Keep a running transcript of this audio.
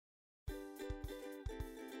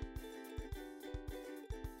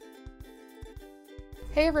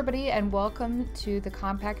Hey everybody, and welcome to the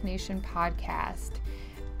Compact Nation podcast.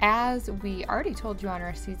 As we already told you on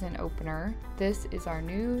our season opener, this is our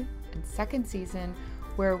new and second season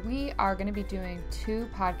where we are going to be doing 2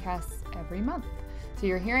 podcasts every month. So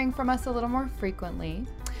you're hearing from us a little more frequently.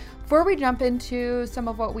 Before we jump into some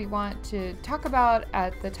of what we want to talk about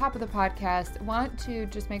at the top of the podcast, I want to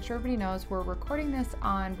just make sure everybody knows we're recording this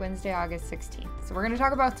on Wednesday, August 16th. So we're going to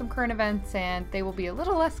talk about some current events, and they will be a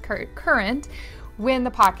little less current when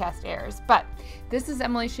the podcast airs. But this is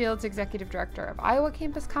Emily Shields, Executive Director of Iowa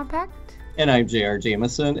Campus Compact. And I'm J.R.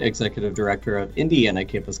 Jamison, Executive Director of Indiana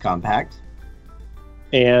Campus Compact.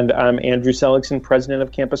 And I'm Andrew Seligson, President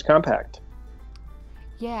of Campus Compact.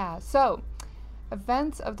 Yeah, so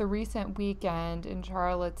events of the recent weekend in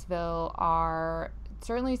Charlottesville are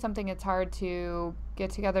certainly something it's hard to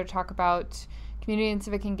get together to talk about community and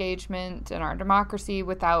civic engagement and our democracy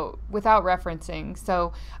without referencing.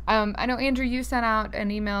 So I know, Andrew, you sent out an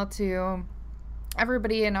email to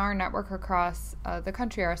everybody in our network across the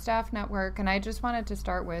country, our staff network, and I just wanted to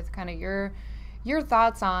start with kind of your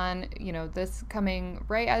thoughts on, this coming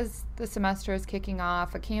right as the semester is kicking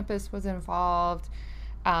off. A campus was involved,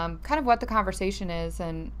 kind of what the conversation is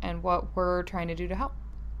and what we're trying to do to help.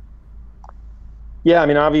 Yeah, I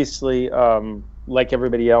mean, obviously, like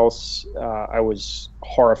everybody else, I was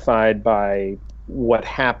horrified by what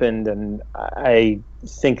happened, and I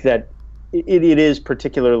think that it is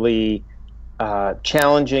particularly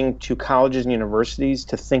challenging to colleges and universities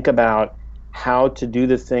to think about how to do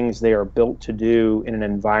the things they are built to do in an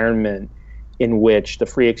environment in which the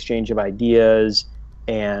free exchange of ideas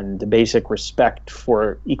and the basic respect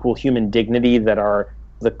for equal human dignity that are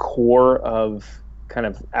the core of kind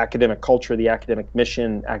of academic culture, the academic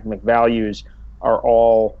mission, academic values are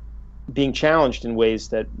all being challenged in ways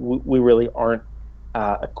that we really aren't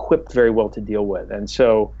equipped very well to deal with. And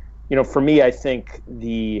so, for me, I think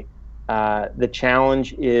the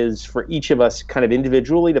challenge is for each of us kind of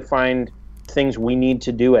individually to find things we need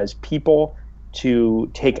to do as people to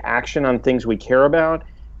take action on things we care about.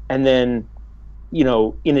 And then,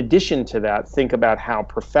 in addition to that, think about how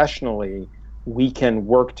professionally we can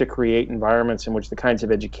work to create environments in which the kinds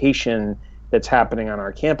of education that's happening on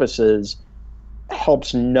our campuses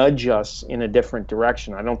helps nudge us in a different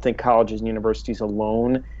direction. I don't think colleges and universities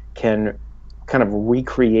alone can kind of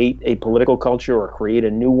recreate a political culture or create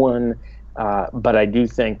a new one, but I do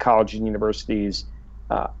think colleges and universities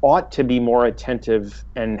ought to be more attentive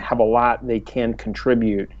and have a lot they can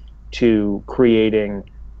contribute to creating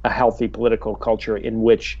a healthy political culture in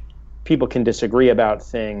which people can disagree about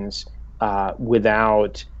things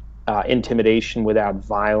without intimidation, without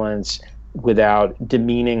violence, without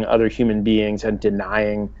demeaning other human beings and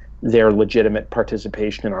denying their legitimate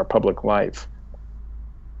participation in our public life.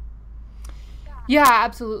 Yeah,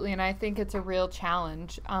 absolutely. And I think it's a real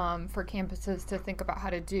challenge for campuses to think about how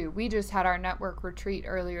to do. We just had our network retreat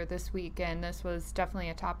earlier this week, and this was definitely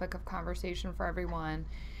a topic of conversation for everyone.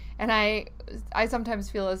 And I sometimes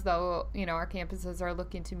feel as though, our campuses are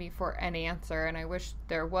looking to me for an answer, and I wish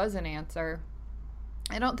there was an answer.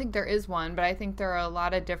 I don't think there is one, but I think there are a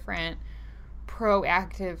lot of different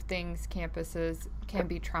proactive things campuses can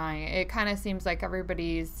be trying. It kind of seems like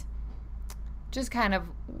everybody's just kind of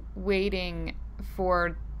waiting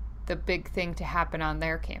for the big thing to happen on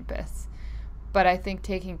their campus. But I think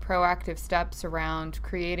taking proactive steps around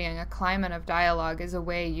creating a climate of dialogue is a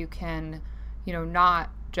way you can, not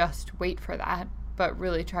just wait for that, but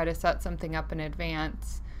really try to set something up in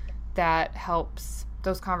advance that helps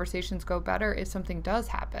those conversations go better if something does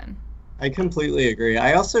happen. I completely agree.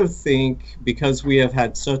 I also think because we have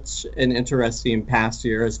had such an interesting past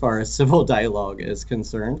year as far as civil dialogue is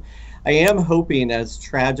concerned, I am hoping, as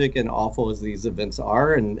tragic and awful as these events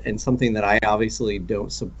are, and something that I obviously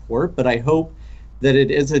don't support, but I hope that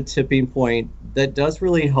it is a tipping point that does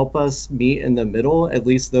really help us meet in the middle, at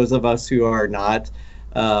least those of us who are not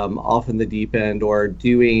off in the deep end or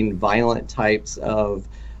doing violent types of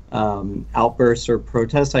outbursts or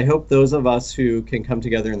protests. I hope those of us who can come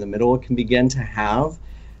together in the middle can begin to have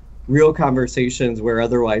real conversations where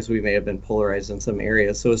otherwise we may have been polarized in some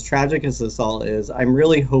areas. So as tragic as this all is, I'm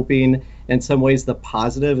really hoping in some ways the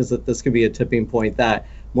positive is that this could be a tipping point that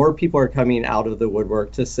more people are coming out of the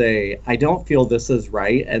woodwork to say, I don't feel this is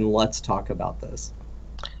right, and let's talk about this.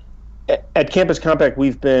 At Campus Compact,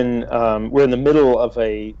 we're in the middle of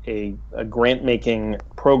a grant-making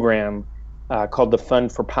program called the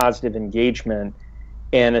Fund for Positive Engagement.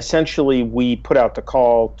 And essentially, we put out the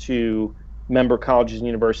call to member colleges and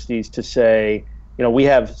universities to say, we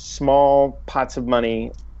have small pots of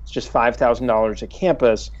money, it's just $5,000 a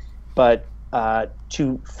campus, but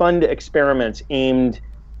to fund experiments aimed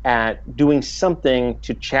at doing something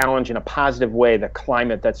to challenge in a positive way the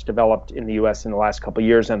climate that's developed in the U.S. in the last couple of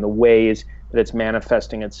years and the ways that it's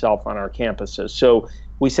manifesting itself on our campuses. So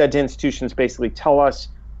we said to institutions, basically, tell us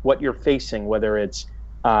what you're facing, whether it's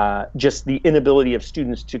just the inability of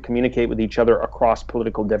students to communicate with each other across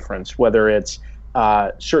political difference, whether it's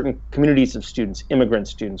certain communities of students, immigrant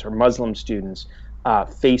students or Muslim students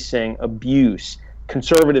facing abuse,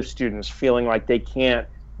 conservative students feeling like they can't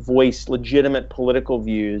voice legitimate political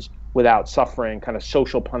views without suffering kind of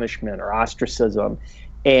social punishment or ostracism,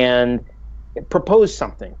 and propose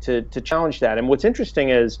something to challenge that. And what's interesting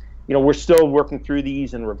is, we're still working through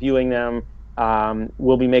these and reviewing them.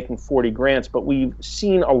 We'll be making 40 grants, but we've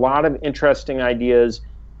seen a lot of interesting ideas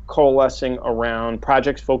coalescing around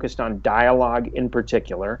projects focused on dialogue in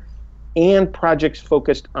particular, and projects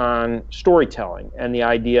focused on storytelling and the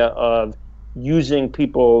idea of using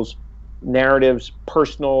people's narratives,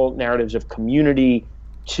 personal narratives of community,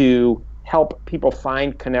 to help people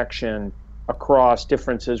find connection across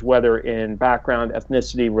differences, whether in background,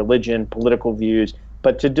 ethnicity, religion, political views,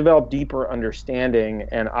 but to develop deeper understanding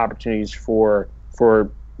and opportunities for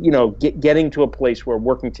getting to a place where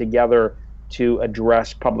working together to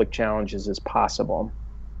address public challenges is possible.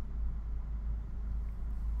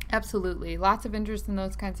 Absolutely. Lots of interest in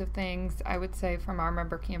those kinds of things, I would say, from our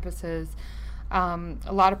member campuses.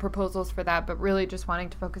 A lot of proposals for that, but really just wanting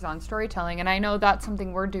to focus on storytelling. And I know that's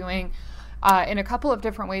something we're doing in a couple of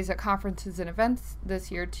different ways at conferences and events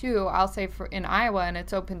this year, too. I'll say in Iowa, and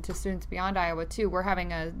it's open to students beyond Iowa, too. We're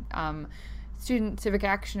having a Student Civic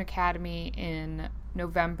Action Academy in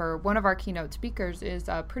November. One of our keynote speakers is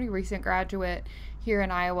a pretty recent graduate here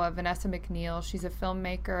in Iowa, Vanessa McNeil. She's a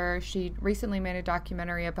filmmaker. She recently made a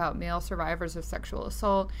documentary about male survivors of sexual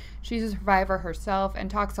assault. She's a survivor herself and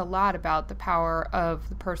talks a lot about the power of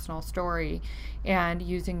the personal story and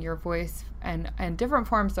using your voice and different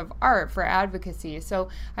forms of art for advocacy. So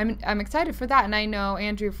I'm excited for that. And I know,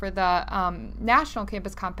 Andrew, for the National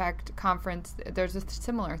Campus Compact Conference, there's a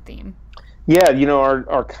similar theme. Yeah,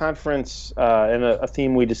 our conference and a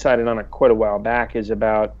theme we decided on quite a while back is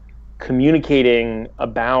about communicating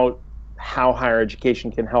about how higher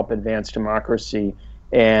education can help advance democracy,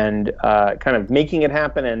 and kind of making it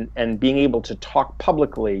happen and being able to talk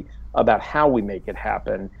publicly about how we make it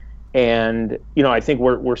happen. And I think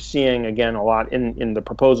we're seeing, again, a lot in the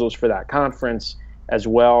proposals for that conference as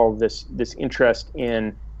well, this interest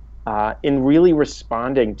in really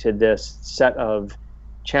responding to this set of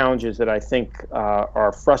challenges that I think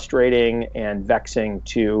are frustrating and vexing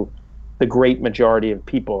to the great majority of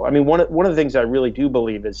people. I mean, one of the things I really do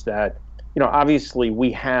believe is that, obviously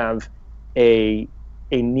we have a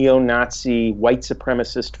neo-Nazi white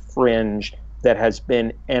supremacist fringe that has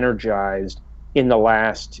been energized in the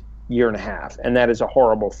last year and a half, and that is a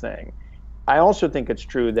horrible thing. I also think it's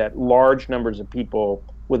true that large numbers of people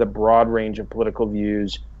with a broad range of political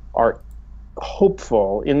views are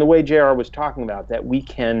hopeful, in the way JR was talking about, that we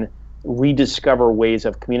can rediscover ways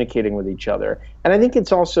of communicating with each other. And I think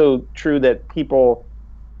it's also true that people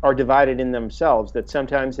are divided in themselves, that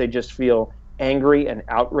sometimes they just feel angry and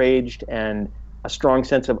outraged and a strong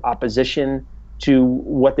sense of opposition to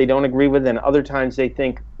what they don't agree with, and other times they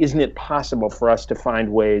think, isn't it possible for us to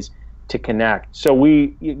find ways to connect? So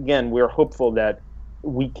we're hopeful that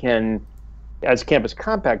we can, as Campus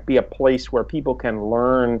Compact, be a place where people can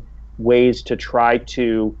learn ways to try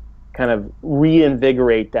to kind of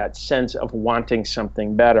reinvigorate that sense of wanting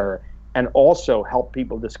something better, and also help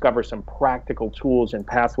people discover some practical tools and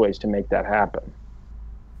pathways to make that happen.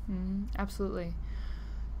 Absolutely.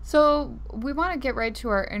 So we want to get right to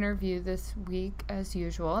our interview this week as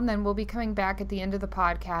usual, and then we'll be coming back at the end of the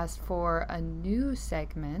podcast for a new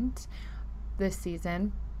segment this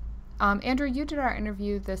season. Andrew, you did our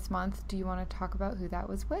interview this month. Do you want to talk about who that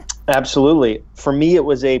was with? Absolutely. For me, it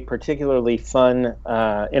was a particularly fun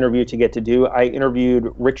interview to get to do. I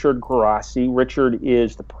interviewed Richard Guarasci. Richard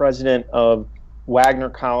is the president of Wagner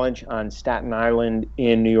College on Staten Island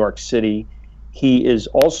in New York City. He is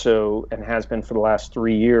also, and has been for the last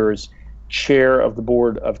 3 years, chair of the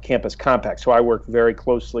board of Campus Compact. So I work very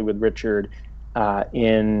closely with Richard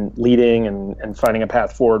in leading and finding a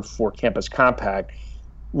path forward for Campus Compact.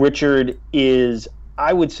 Richard is,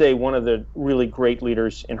 I would say, one of the really great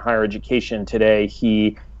leaders in higher education today.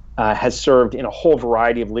 He has served in a whole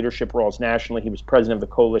variety of leadership roles nationally. He was president of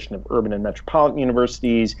the Coalition of Urban and Metropolitan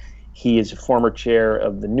Universities. He is a former chair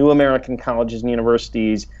of the New American Colleges and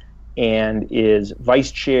Universities, and is vice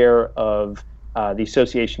chair of the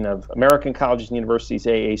Association of American Colleges and Universities,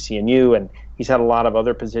 AAC&U, and he's had a lot of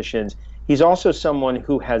other positions. He's also someone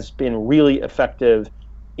who has been really effective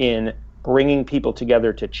in bringing people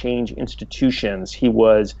together to change institutions. He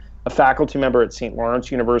was a faculty member at St.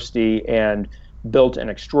 Lawrence University and built an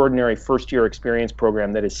extraordinary first-year experience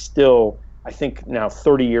program that is still, I think now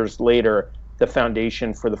 30 years later, the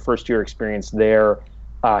foundation for the first-year experience there.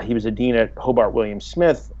 He was a dean at Hobart William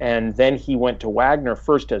Smith, and then he went to Wagner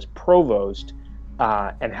first as provost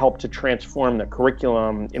and helped to transform the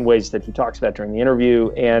curriculum in ways that he talks about during the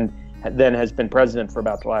interview, and then has been president for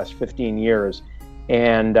about the last 15 years.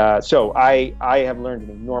 And so I have learned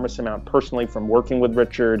an enormous amount personally from working with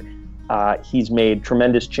Richard. He's made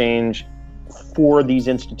tremendous change for these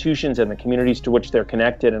institutions and the communities to which they're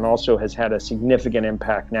connected, and also has had a significant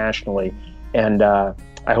impact nationally. And I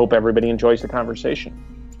hope everybody enjoys the conversation.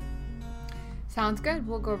 Sounds good.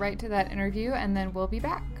 We'll go right to that interview and then we'll be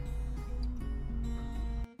back.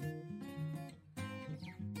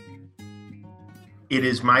 It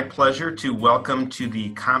is my pleasure to welcome to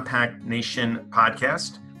the Compact Nation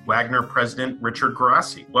podcast, Wagner President Richard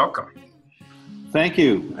Guarasci. Welcome. Thank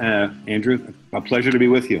you, Andrew. A pleasure to be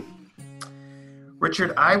with you.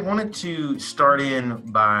 Richard, I wanted to start in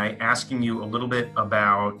by asking you a little bit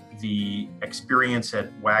about the experience at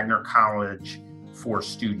Wagner College for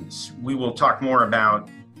students. We will talk more about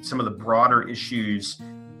some of the broader issues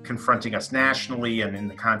confronting us nationally and in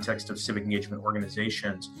the context of civic engagement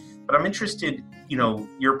organizations. But I'm interested,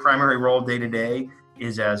 your primary role day to day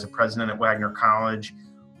is as a president at Wagner College.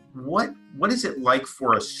 What is it like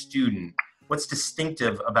for a student? What's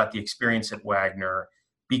distinctive about the experience at Wagner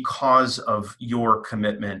because of your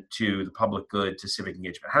commitment to the public good, to civic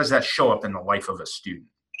engagement? How does that show up in the life of a student?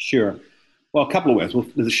 Sure. Well, a couple of ways. Well,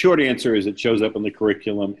 the short answer is it shows up in the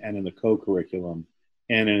curriculum and in the co-curriculum,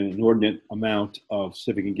 and an inordinate amount of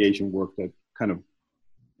civic engagement work that kind of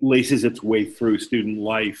laces its way through student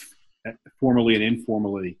life, formally and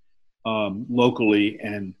informally, locally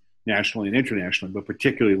and nationally and internationally, but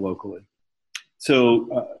particularly locally.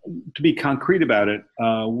 So to be concrete about it,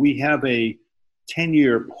 we have a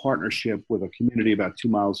 10-year partnership with a community about 2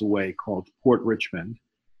 miles away called Port Richmond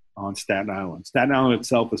on Staten Island. Staten Island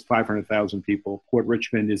itself is 500,000 people. Port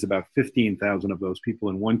Richmond is about 15,000 of those people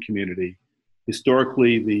in one community.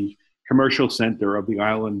 Historically, the commercial center of the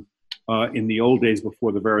island in the old days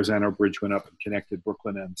before the Verrazano Bridge went up and connected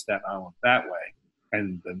Brooklyn and Staten Island that way,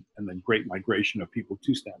 and the great migration of people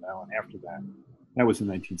to Staten Island after that. That was in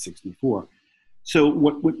 1964. So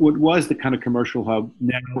what was the kind of commercial hub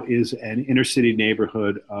now is an inner city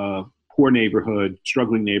neighborhood, poor neighborhood,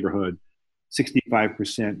 struggling neighborhood,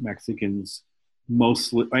 65% Mexicans,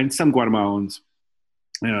 mostly, and some Guatemalans,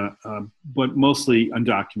 but mostly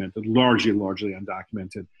undocumented, largely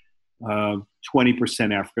undocumented.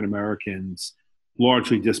 20% African Americans,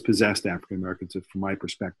 largely dispossessed African Americans, from my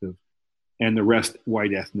perspective, and the rest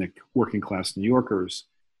white ethnic working class New Yorkers.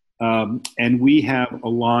 And we have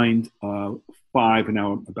aligned 5 and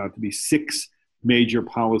now about to be 6 major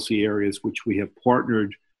policy areas which we have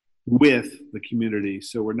partnered with the community.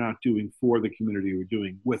 So we're not doing for the community, we're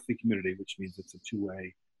doing with the community, which means it's a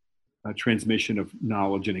two-way transmission of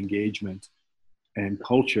knowledge and engagement and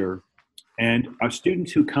culture. And our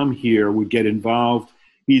students who come here would get involved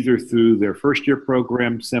either through their first year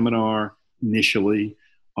program seminar initially,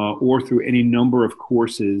 or through any number of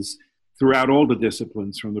courses throughout all the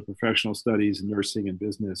disciplines, from the professional studies, nursing and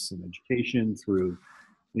business and education, through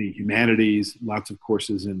the humanities, lots of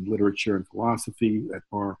courses in literature and philosophy that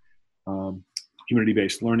are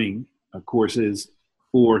community-based learning courses,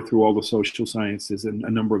 or through all the social sciences and a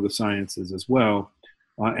number of the sciences as well,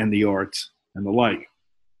 and the arts and the like.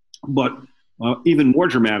 But even more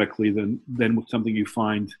dramatically than something you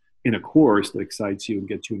find in a course that excites you and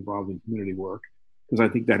gets you involved in community work, because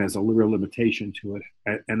I think that has a real limitation to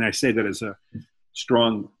it. And I say that as a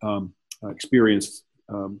strong, experienced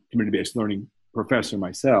community-based learning professor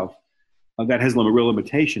myself, that has real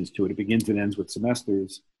limitations to it. It begins and ends with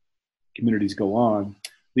semesters. Communities go on.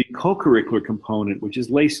 The co-curricular component, which is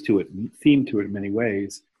laced to it and themed to it in many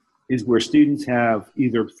ways, is where students have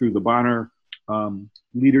either through the Bonner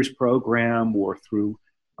Leaders Program or through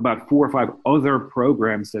about 4 or 5 other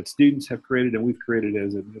programs that students have created and we've created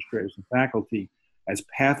as administrators and faculty as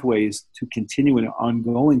pathways to continue an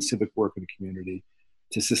ongoing civic work in the community,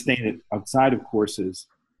 to sustain it outside of courses,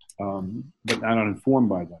 but not uninformed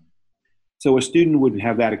by them. So a student would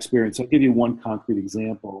have that experience. I'll give you one concrete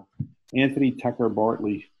example. Anthony Tucker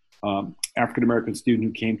Bartley, African-American student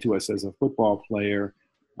who came to us as a football player,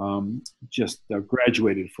 just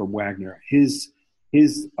graduated from Wagner. His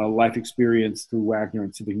life experience through Wagner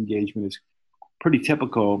and civic engagement is pretty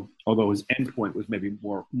typical, although his endpoint was maybe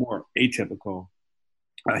more atypical.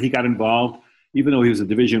 He got involved, even though he was a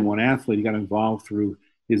Division I athlete, he got involved through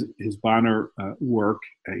his Bonner work.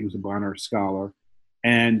 He was a Bonner scholar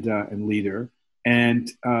and leader,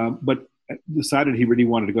 but decided he really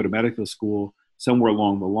wanted to go to medical school somewhere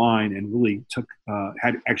along the line, and really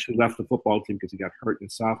had actually left the football team because he got hurt in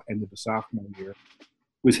the end of the sophomore year.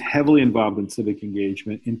 Was heavily involved in civic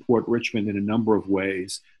engagement in Port Richmond in a number of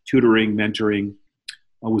ways, tutoring, mentoring.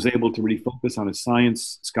 Was able to really focus on his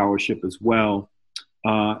science scholarship as well.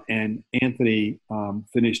 And Anthony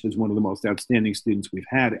finished as one of the most outstanding students we've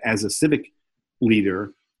had as a civic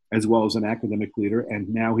leader, as well as an academic leader. And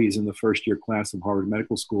now he's in the first year class of Harvard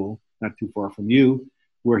Medical School, not too far from you,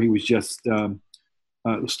 where he was just, the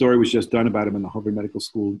story was just done about him in the Harvard Medical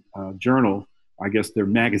School Journal, I guess their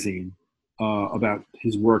magazine, about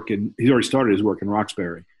his work. And he's already started his work in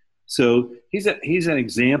Roxbury. So he's an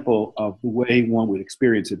example of the way one would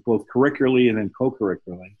experience it, both curricularly and then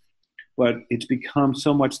co-curricularly. But it's become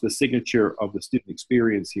so much the signature of the student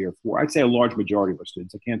experience here for, I'd say, a large majority of our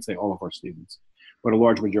students. I can't say all of our students, but a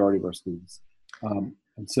large majority of our students. And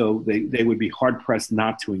so they would be hard-pressed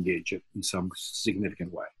not to engage it in some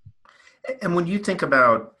significant way. And when you think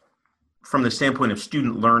about, from the standpoint of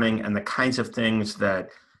student learning and the kinds of things that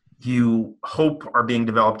you hope are being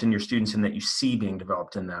developed in your students and that you see being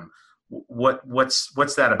developed in them,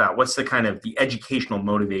 what's that about? What's the kind of the educational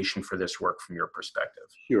motivation for this work from your perspective?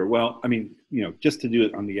 Sure. Well, I mean, just to do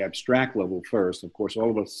it on the abstract level first, of course,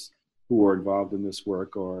 all of us who are involved in this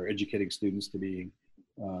work are educating students to be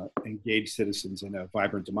engaged citizens in a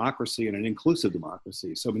vibrant democracy and an inclusive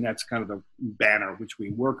democracy. So, I mean, that's kind of the banner which we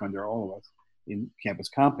work under, all of us, in Campus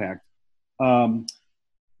Compact.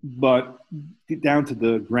 But down to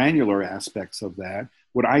the granular aspects of that,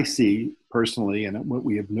 what I see personally, and what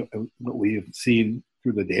we have seen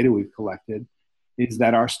through the data we've collected, is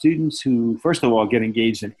that our students who, first of all, get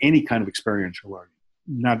engaged in any kind of experiential learning,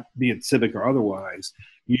 not be it civic or otherwise,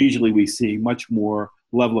 usually we see much more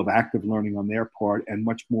level of active learning on their part and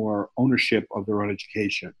much more ownership of their own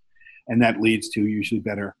education. And that leads to usually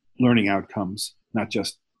better learning outcomes, not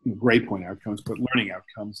just grade point outcomes, but learning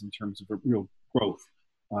outcomes in terms of real growth.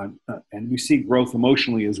 And we see growth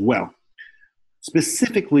emotionally as well.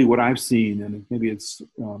 Specifically, what I've seen, and maybe it's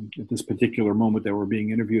at this particular moment that we're being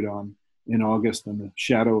interviewed on in August in the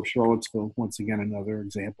shadow of Charlottesville, once again, another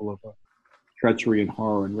example of treachery and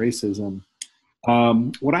horror and racism.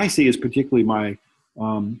 What I see is particularly my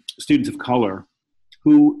students of color,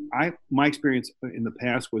 who my experience in the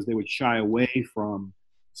past was they would shy away from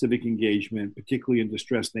civic engagement, particularly in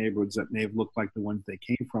distressed neighborhoods that may have looked like the ones they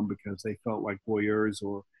came from, because they felt like voyeurs,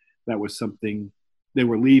 or that was something they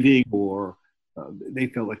were leaving, or they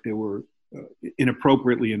felt like they were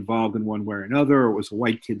inappropriately involved in one way or another, or it was a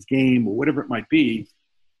white kid's game, or whatever it might be.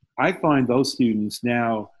 I find those students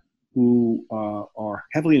now who are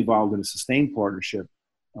heavily involved in a sustained partnership,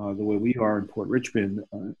 the way we are in Port Richmond,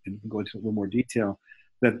 and we can go into a little more detail,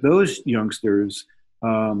 that those youngsters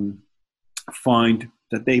find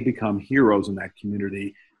that they become heroes in that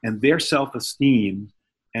community, and their self-esteem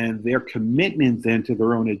and their commitment then to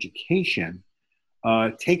their own education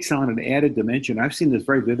takes on an added dimension. I've seen this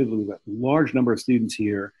very vividly with a large number of students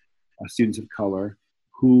here, students of color,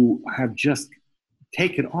 who have just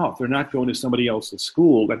taken off. They're not going to somebody else's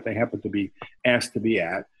school that they happen to be asked to be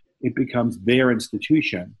at. It becomes their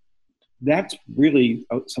institution. That's really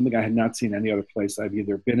something I had not seen any other place I've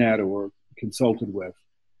either been at or consulted with,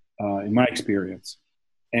 in my experience.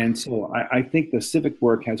 And so I think the civic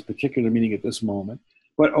work has particular meaning at this moment,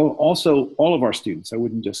 but also all of our students. I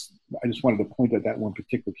just wanted to point at that one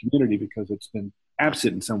particular community because it's been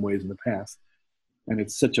absent in some ways in the past, and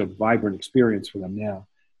it's such a vibrant experience for them now.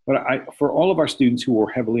 But for all of our students who are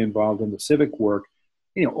heavily involved in the civic work,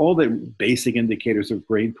 all the basic indicators of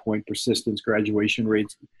grade point, persistence, graduation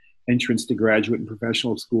rates, entrance to graduate and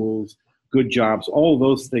professional schools, good jobs, all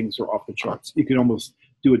those things are off the charts. You can almost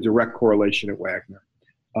do a direct correlation at Wagner.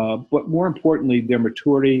 But more importantly, their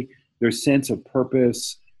maturity, their sense of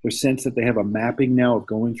purpose, their sense that they have a mapping now of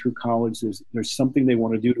going through college. There's something they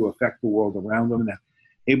want to do to affect the world around them, and they're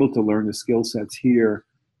able to learn the skill sets here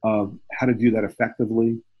of how to do that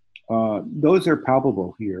effectively. Those are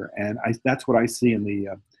palpable here, and that's what I see in the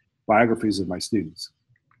biographies of my students.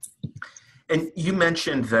 And you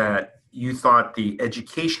mentioned that you thought the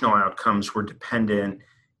educational outcomes were dependent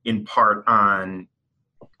in part on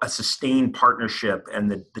a sustained partnership and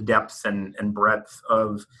the depth and breadth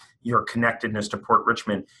of your connectedness to Port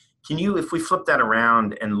Richmond. Can you, if we flip that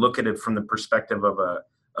around and look at it from the perspective of a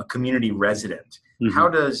community resident, mm-hmm. How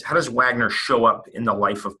does Wagner show up in the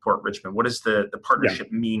life of Port Richmond? What does the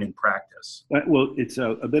partnership mean in practice? Well, it's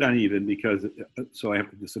a bit uneven because, so I have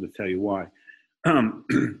to just sort of tell you why.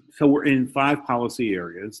 So we're in 5 policy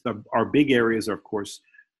areas. Our big areas are, of course,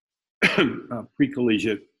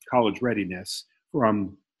 pre-collegiate college readiness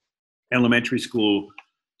from elementary school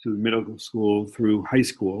to middle school through high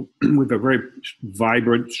school with a very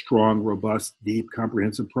vibrant, strong, robust, deep,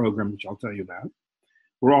 comprehensive program, which I'll tell you about.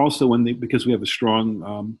 We're also, because we have a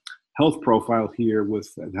strong health profile here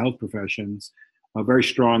with the health professions, very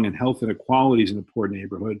strong in health inequalities in the poor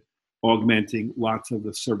neighborhood, augmenting lots of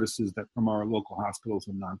the services that from our local hospitals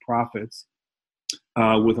and nonprofits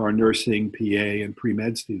with our nursing, PA, and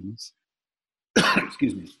pre-med students.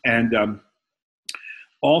 Excuse me. And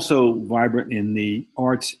also vibrant in the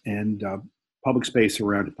arts and public space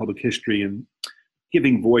around public history and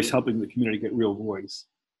giving voice, helping the community get real voice.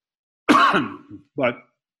 But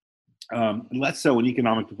less so in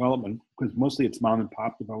economic development, because mostly it's mom and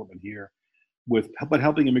pop development here. But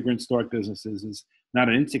helping immigrants start businesses is not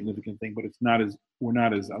an insignificant thing, but we're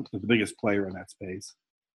not as the biggest player in that space.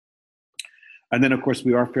 And then, of course,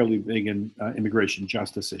 we are fairly big in immigration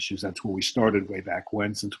justice issues. That's where we started way back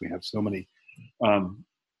when, since we have so many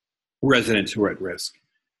residents who are at risk.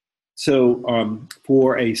 So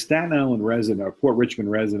for a Staten Island resident or Port Richmond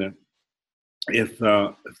resident, if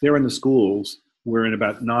they're in the schools, we're in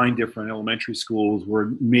about 9 different elementary schools.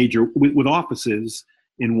 We're major with offices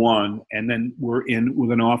in one, and then we're in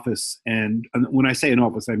with an office. And when I say an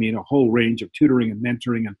office, I mean a whole range of tutoring and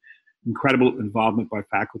mentoring and incredible involvement by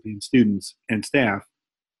faculty and students and staff.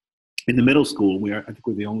 In the middle school, I think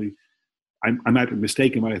we're the only, I might be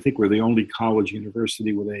mistaken, but I think we're the only college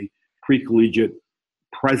university with a pre-collegiate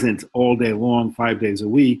presence all day long, 5 days a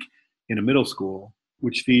week in a middle school,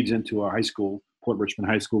 which feeds into our high school, Port Richmond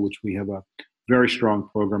High School, which we have a very strong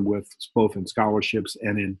program with, both in scholarships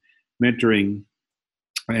and in mentoring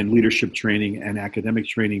and leadership training and academic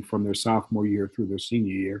training from their sophomore year through their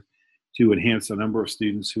senior year to enhance the number of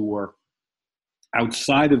students who are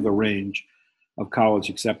outside of the range of college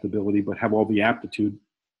acceptability but have all the aptitude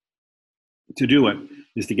to do it,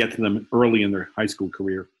 is to get to them early in their high school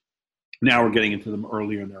career. Now we're getting into them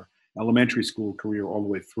earlier in their elementary school career all the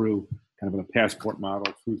way through, kind of in a passport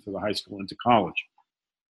model, through to the high school into college.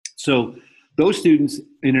 So those students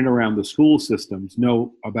in and around the school systems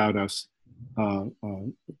know about us.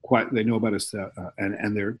 They know about us,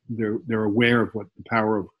 and they're aware of what the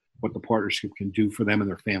power of what the partnership can do for them and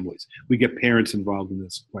their families. We get parents involved in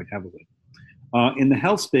this quite heavily. In the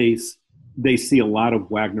health space, they see a lot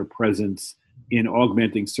of Wagner presence in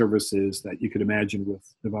augmenting services that you could imagine with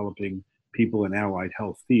developing people in allied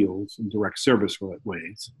health fields in direct service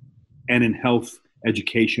ways, and in health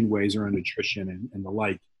education ways around nutrition and the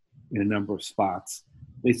like in a number of spots.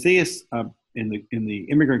 They see us in the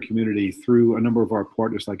immigrant community through a number of our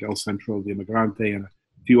partners like El Centro de Inmigrante and a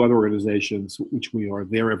few other organizations, which we are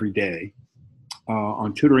there every day,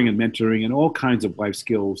 on tutoring and mentoring and all kinds of life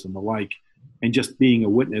skills and the like, and just being a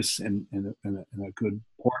witness and a good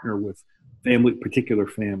partner with particular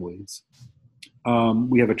families.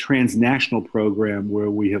 We have a transnational program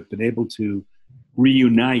where we have been able to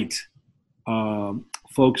reunite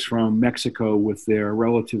folks from Mexico with their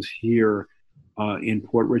relatives here in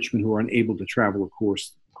Port Richmond who are unable to travel, of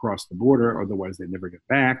course, across the border, otherwise they never get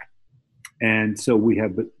back. And so we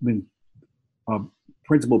have been a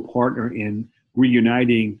principal partner in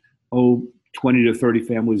reuniting 20 to 30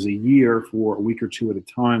 families a year for a week or two at a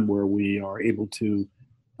time, where we are able to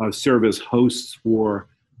serve as hosts for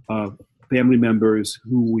family members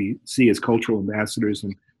who we see as cultural ambassadors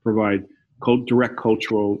and provide direct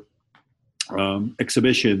cultural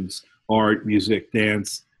exhibitions, art, music,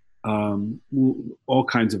 dance, all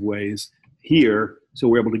kinds of ways here. So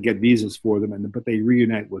we're able to get visas for them, but they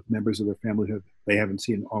reunite with members of their family who they haven't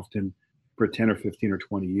seen often for 10 or 15 or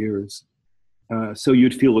 20 years. So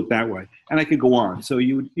you'd feel it that way. And I could go on. So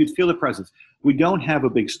you'd feel the presence. We don't have a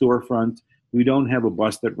big storefront. We don't have a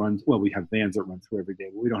bus that runs, well, we have vans that run through every day,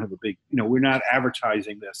 but we don't have a big, we're not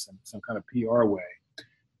advertising this in some kind of PR way.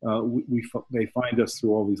 They find us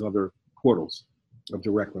through all these other portals of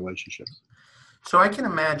direct relationships. So I can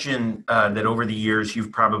imagine that over the years,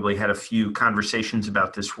 you've probably had a few conversations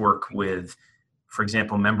about this work with, for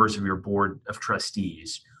example, members of your board of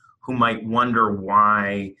trustees who might wonder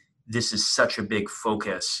why this is such a big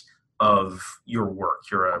focus of your work.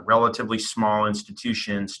 You're a relatively small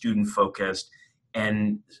institution, student-focused,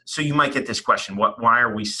 and so you might get this question, why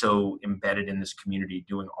are we so embedded in this community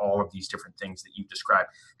doing all of these different things that you've described?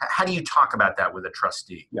 How do you talk about that with a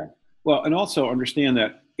trustee? Yeah, well, and also understand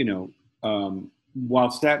that,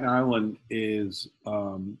 while Staten Island is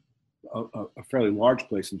a fairly large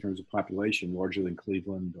place in terms of population, larger than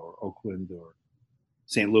Cleveland or Oakland or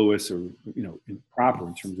St. Louis or, proper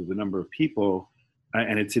in terms of the number of people,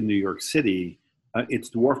 and it's in New York City, It's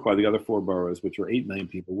dwarfed by the other four boroughs, which are 8 million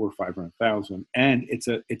people. We're 500,000. And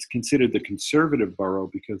it's considered the conservative borough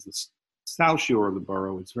because the South Shore of the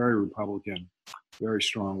borough is very Republican, very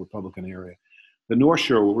strong Republican area. The North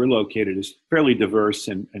Shore, where we're located, is fairly diverse.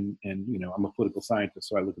 And you know, I'm a political scientist,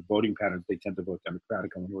 so I look at voting patterns. They tend to vote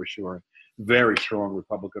Democratic on the North Shore, very strong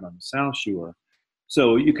Republican on the South Shore.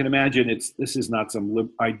 So you can imagine this is not some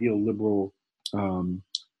ideal liberal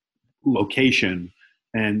location.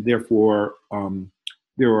 And therefore,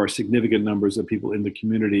 there are significant numbers of people in the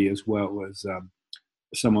community, as well as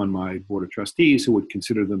some on my board of trustees who would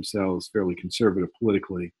consider themselves fairly conservative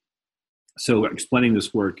politically. So explaining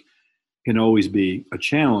this work can always be a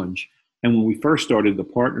challenge. And when we first started the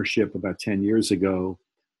partnership about 10 years ago,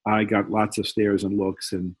 I got lots of stares and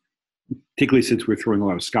looks, and particularly since we're throwing a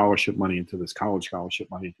lot of scholarship money into this, college scholarship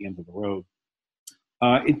money at the end of the road.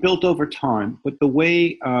 It built over time, but the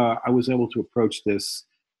way I was able to approach this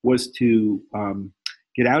was to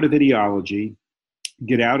get out of ideology,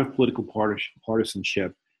 get out of political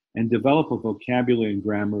partisanship, and develop a vocabulary and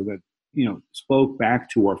grammar that, you know, spoke back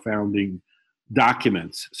to our founding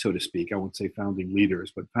documents, so to speak. I won't say founding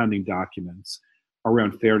leaders, but founding documents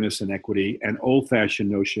around fairness and equity, and old-fashioned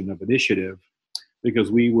notion of initiative,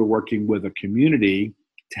 because we were working with a community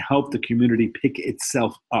to help the community pick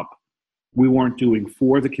itself up. We weren't doing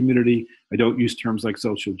for the community. I don't use terms like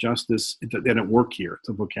social justice. They don't work here. It's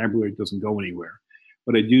a vocabulary that doesn't go anywhere.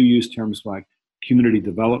 But I do use terms like community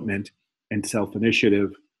development and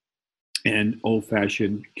self-initiative and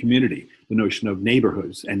old-fashioned community, the notion of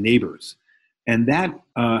neighborhoods and neighbors. And that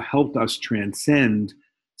helped us transcend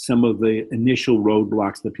some of the initial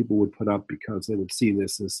roadblocks that people would put up because they would see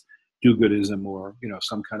this as do-goodism or, you know,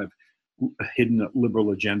 some kind of hidden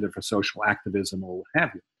liberal agenda for social activism or what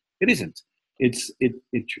have you. It isn't.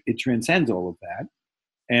 It transcends all of that.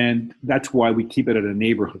 And that's why we keep it at a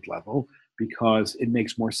neighborhood level, because it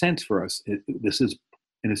makes more sense for us. This is,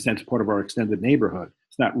 in a sense, part of our extended neighborhood.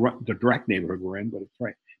 It's not the direct neighborhood we're in, but it's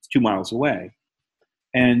right. It's 2 miles away.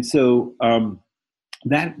 And so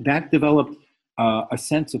that developed a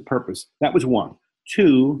sense of purpose. That was one.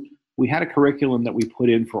 Two, we had a curriculum that we put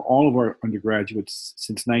in for all of our undergraduates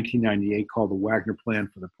since 1998 called the Wagner Plan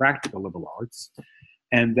for the Practical Liberal Arts.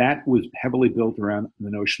 And that was heavily built around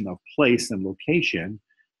the notion of place and location.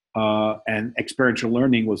 And experiential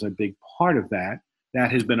learning was a big part of that.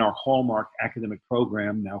 That has been our hallmark academic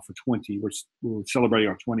program now for we're celebrating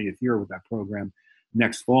our 20th year with that program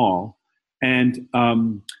next fall. And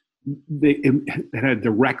it had a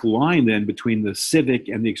direct line then between the civic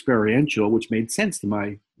and the experiential, which made sense to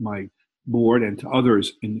my board and to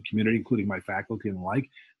others in the community, including my faculty and the like,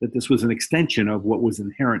 that this was an extension of what was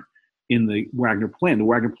inherent in the Wagner Plan. The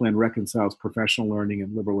Wagner Plan reconciles professional learning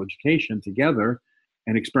and liberal education together,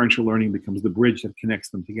 and experiential learning becomes the bridge that connects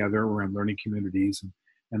them together around learning communities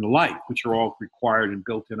and the like, which are all required and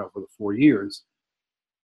built in over the 4 years.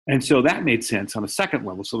 And so that made sense on a second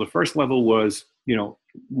level. So the first level was, you know,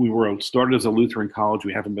 we were started as a Lutheran college.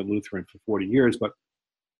 We haven't been Lutheran for 40 years, but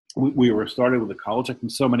we were started with a college, like in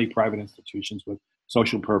so many private institutions, with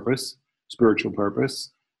social purpose, spiritual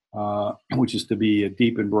purpose, which is to be a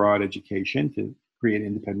deep and broad education, to create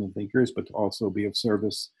independent thinkers, but to also be of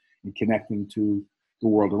service in connecting to the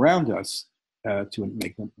world around us to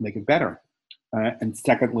make it better. And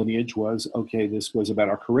second lineage was, okay, this was about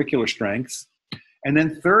our curricular strengths. And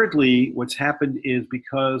then thirdly, what's happened is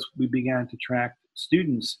because we began to attract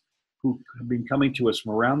students who have been coming to us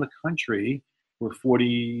from around the country, we're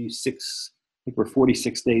 46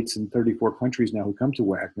 states and 34 countries now who come to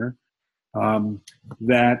Wagner,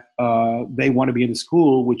 that they want to be in a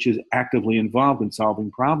school which is actively involved in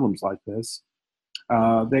solving problems like this.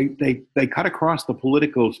 They cut across the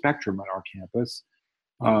political spectrum at our campus.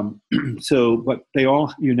 But they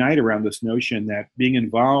all unite around this notion that being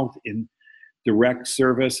involved in direct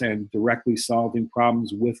service and directly solving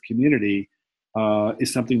problems with community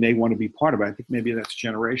is something they want to be part of. I think maybe that's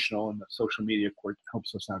generational, and the social media court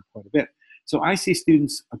helps us out quite a bit. So I see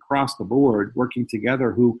students across the board working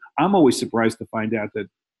together who I'm always surprised to find out that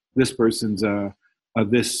this person's a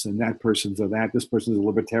this and that person's a that. This person's a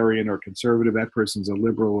libertarian or conservative. That person's a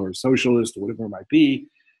liberal or a socialist or whatever it might be.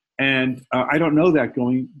 And I don't know that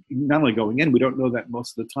not only going in, we don't know that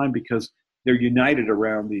most of the time because they're united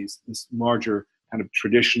around this larger kind of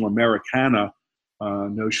traditional Americana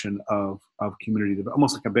notion of community development,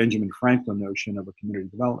 almost like a Benjamin Franklin notion of a community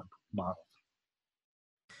development model.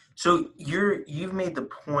 So you've made the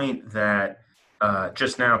point that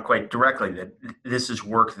just now quite directly that this is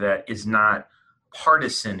work that is not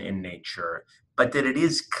partisan in nature, but that it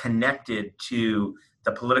is connected to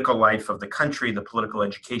the political life of the country, the political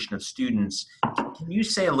education of students. Can you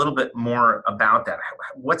say a little bit more about that?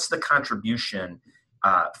 What's the contribution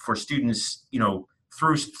for students,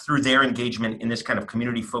 through their engagement in this kind of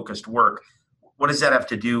community-focused work? What does that have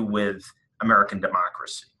to do with American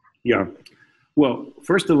democracy? Yeah. Well,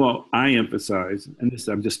 first of all, I emphasize, and this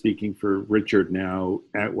I'm just speaking for Richard now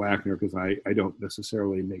at Wagner, because I don't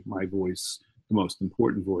necessarily make my voice the most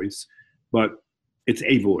important voice, but it's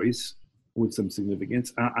a voice with some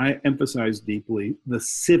significance. I emphasize deeply the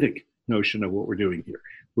civic notion of what we're doing here.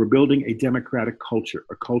 We're building a democratic culture,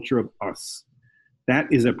 a culture of us.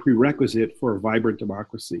 That is a prerequisite for a vibrant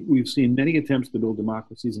democracy. We've seen many attempts to build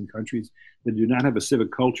democracies in countries that do not have a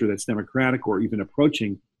civic culture that's democratic or even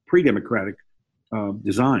approaching pre-democratic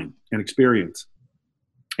design and experience.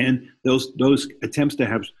 And those attempts to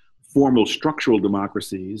have formal structural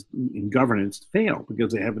democracies in governance fail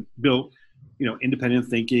because they haven't built independent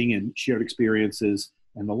thinking and shared experiences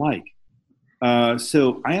and the like.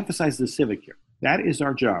 So I emphasize the civic here. That is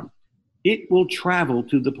our job. It will travel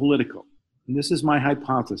to the political. And this is my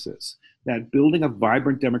hypothesis, that building a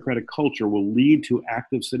vibrant democratic culture will lead to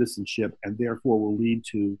active citizenship and therefore will lead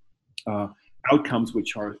to outcomes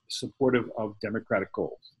which are supportive of democratic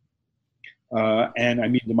goals. And I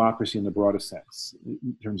mean democracy in the broadest sense,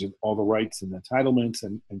 in terms of all the rights and entitlements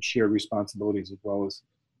and shared responsibilities, as well as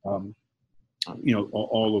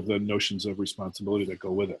all of the notions of responsibility that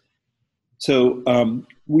go with it. So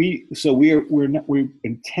we're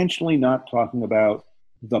intentionally not talking about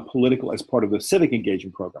the political as part of the civic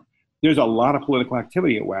engagement program. There's a lot of political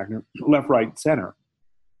activity at Wagner, left, right, center,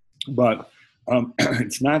 but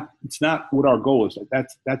it's not what our goal is.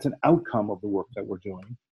 That's an outcome of the work that we're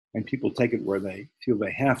doing, and people take it where they feel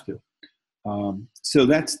they have to. So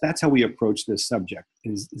that's how we approach this subject: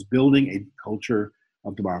 is building a culture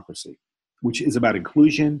of democracy, which is about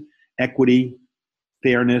inclusion, equity,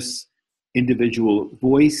 fairness, individual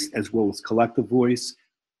voice as well as collective voice,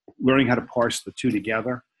 learning how to parse the two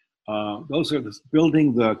together. Those are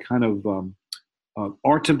building the kind of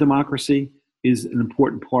arts of democracy is an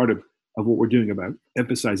important part of what we're doing about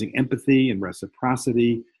emphasizing empathy and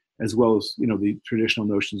reciprocity, as well as the traditional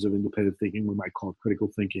notions of independent thinking, we might call it critical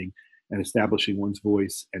thinking, and establishing one's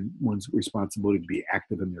voice and one's responsibility to be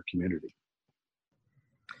active in their community.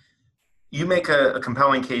 You make a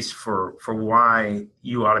compelling case for why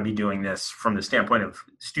you ought to be doing this from the standpoint of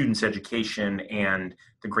students' education and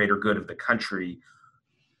the greater good of the country.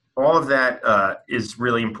 All of that is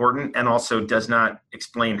really important and also does not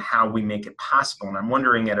explain how we make it possible. And I'm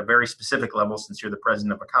wondering, at a very specific level, since you're the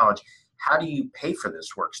president of a college, how do you pay for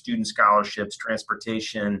this work? Student scholarships,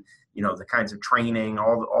 transportation, the kinds of training,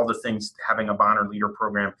 all the things, having a Bonner Leader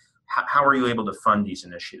program. How are you able to fund these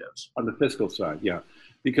initiatives? On the fiscal side, yeah,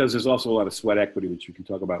 because there's also a lot of sweat equity, which we can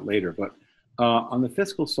talk about later. But on the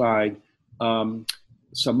fiscal side,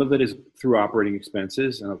 some of it is through operating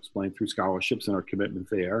expenses, and I'll explain through scholarships and our commitment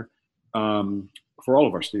there for all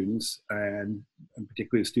of our students, and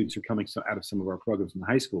particularly the students who are coming out of some of our programs in the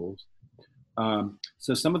high schools.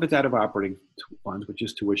 So some of it's out of operating funds, which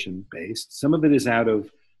is tuition-based. Some of it is out of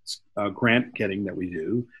grant getting that we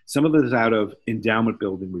do. Some of it is out of endowment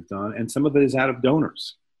building we've done, and some of it is out of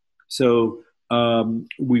donors. So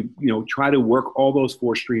we try to work all those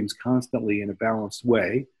four streams constantly in a balanced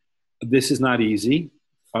way. This is not easy.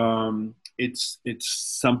 It's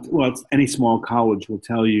something. Well, any small college will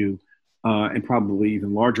tell you, and probably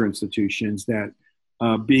even larger institutions, that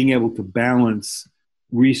being able to balance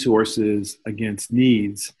resources against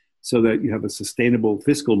needs so that you have a sustainable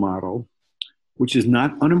fiscal model, which is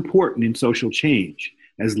not unimportant in social change.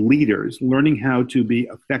 As leaders, learning how to be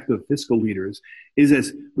effective fiscal leaders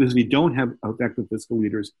because if you don't have effective fiscal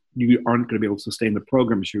leaders, you aren't going to be able to sustain the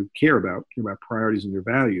programs you care about priorities and your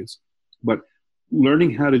values. But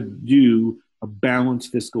learning how to do a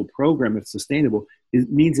balanced fiscal program that's sustainable,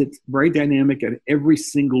 it means it's very dynamic, and every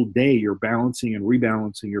single day you're balancing and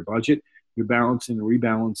rebalancing your budget. You're balancing and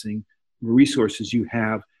rebalancing the resources you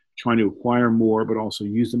have, trying to acquire more, but also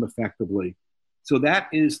use them effectively. So that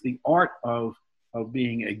is the art of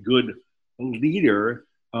being a good leader,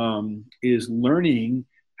 is learning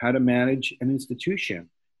how to manage an institution.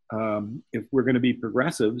 If we're going to be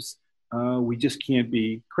progressives, we just can't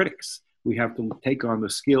be critics. We have to take on the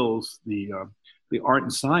skills, the art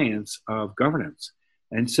and science of governance.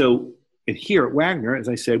 And so here at Wagner, as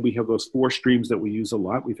I said, we have those four streams that we use a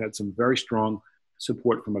lot. We've had some very strong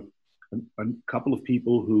support from a couple of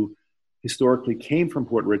people who historically came from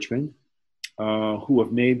Port Richmond, who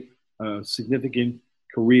have made significant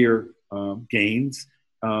career gains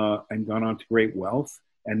and gone on to great wealth.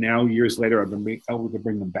 And now, years later, I've been able to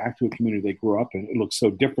bring them back to a community they grew up in. It looks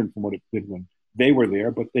so different from what it did when they were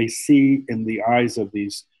there, but they see in the eyes of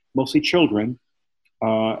these mostly children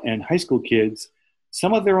and high school kids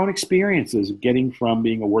some of their own experiences getting from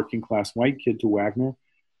being a working class white kid to Wagner,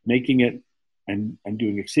 making it and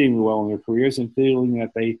doing exceedingly well in their careers, and feeling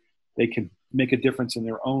that they can make a difference in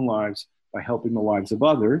their own lives by helping the lives of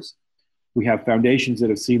others. We have foundations that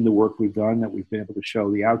have seen the work we've done, that we've been able to show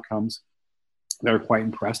the outcomes. They're quite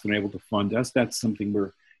impressed and able to fund us. That's something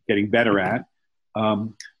we're getting better at.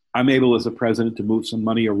 I'm able as a president to move some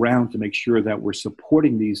money around to make sure that we're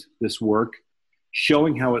supporting this work,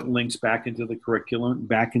 showing how it links back into the curriculum,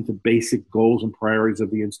 back into basic goals and priorities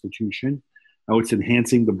of the institution, how it's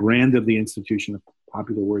enhancing the brand of the institution, a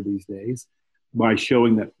popular word these days, by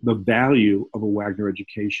showing that the value of a Wagner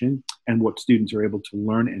education and what students are able to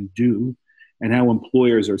learn and do, and how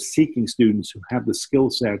employers are seeking students who have the skill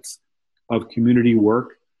sets of community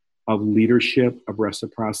work, of leadership, of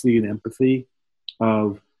reciprocity and empathy,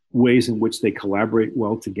 of ways in which they collaborate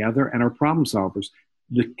well together and are problem solvers.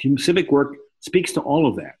 The civic work speaks to all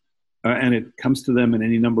of that, and it comes to them in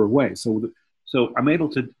any number of ways. So I'm able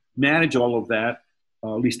to manage all of that,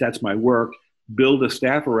 at least that's my work, build a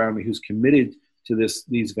staff around me who's committed to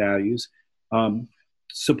these values,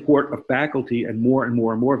 support a faculty, and more and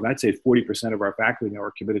more and more, I'd say 40% of our faculty now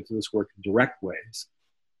are committed to this work in direct ways,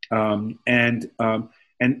 and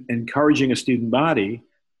encouraging a student body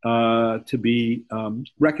to be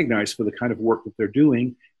recognized for the kind of work that they're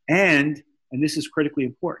doing, and this is critically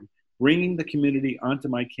important, bringing the community onto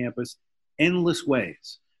my campus endless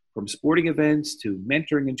ways, from sporting events to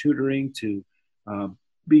mentoring and tutoring to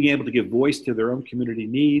being able to give voice to their own community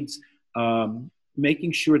needs,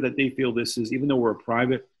 making sure that they feel this is, even though we're a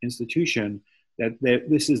private institution, that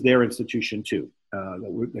this is their institution too,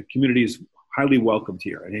 that the community is highly welcomed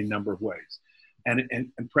here in a number of ways and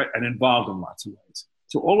involved in lots of ways.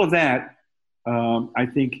 So all of that, I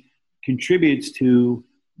think, contributes to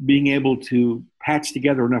being able to patch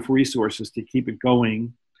together enough resources to keep it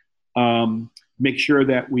going, make sure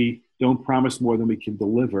that we don't promise more than we can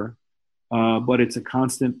deliver, but it's a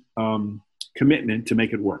constant commitment to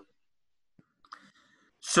make it work.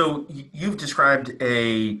 So you've described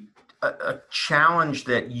a challenge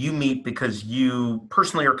that you meet because you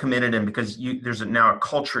personally are committed, and because there's now a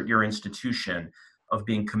culture at your institution of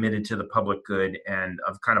being committed to the public good and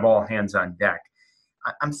of kind of all hands on deck.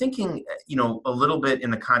 I'm thinking, a little bit in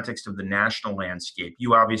the context of the national landscape.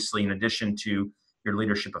 You obviously, in addition to your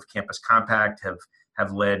leadership of Campus Compact,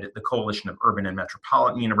 have led the Coalition of Urban and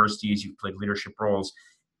Metropolitan Universities. You've played leadership roles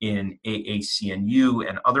in AACNU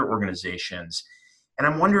and other organizations. And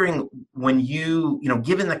I'm wondering, when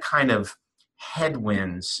given the kind of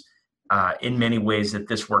headwinds in many ways that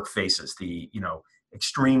this work faces, the,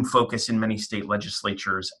 extreme focus in many state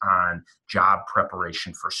legislatures on job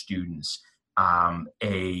preparation for students,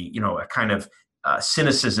 a kind of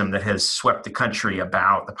cynicism that has swept the country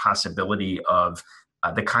about the possibility of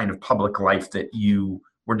the kind of public life that you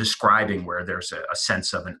were describing, where there's a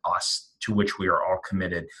sense of an us to which we are all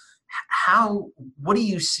committed. What do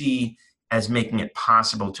you see as making it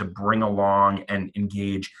possible to bring along and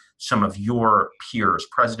engage some of your peers,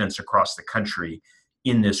 presidents across the country,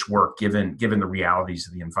 in this work, given the realities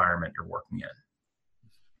of the environment you're working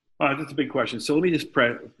in? That's a big question. So let me just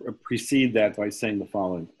precede that by saying the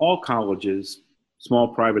following. All colleges, small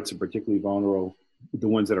privates are particularly vulnerable, the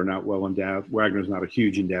ones that are not well endowed. Wagner's not a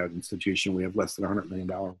huge endowed institution. We have less than $100 million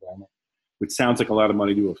endowment, which sounds like a lot of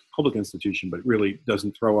money to a public institution, but really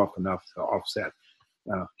doesn't throw off enough to offset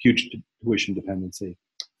huge tuition dependency.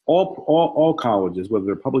 All colleges, whether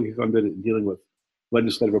they're publicly funded and dealing with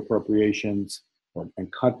legislative appropriations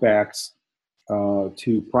and cutbacks,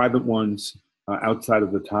 to private ones outside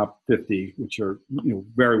of the top 50, which are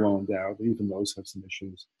very well endowed, even those have some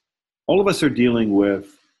issues. All of us are dealing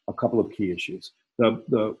with a couple of key issues.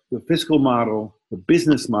 The fiscal model, the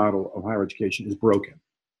business model of higher education is broken,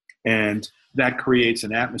 and that creates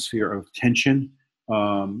an atmosphere of tension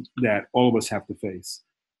that all of us have to face.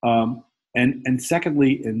 And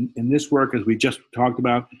secondly, in this work, as we just talked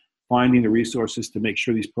about, finding the resources to make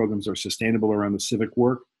sure these programs are sustainable around the civic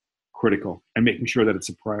work, critical, and making sure that it's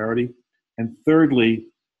a priority. And thirdly,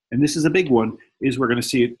 and this is a big one, is we're going to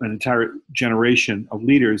see an entire generation of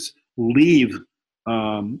leaders leave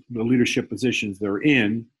the leadership positions they're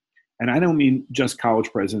in. And I don't mean just college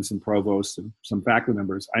presidents and provosts and some faculty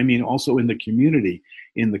members. I mean also in the community,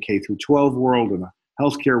 in the K through 12 world, in the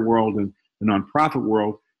healthcare world, and the nonprofit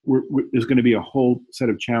world. There's going to be a whole set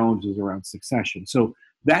of challenges around succession. So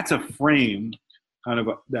that's a frame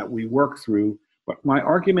that we work through. But my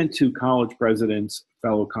argument to college presidents,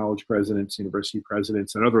 fellow college presidents, university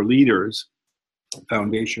presidents, and other leaders,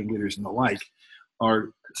 foundation leaders and the like, are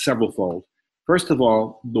severalfold. First of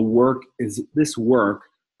all, this work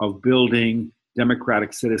of building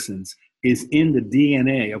democratic citizens is in the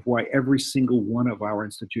DNA of why every single one of our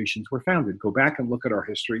institutions were founded. Go back and look at our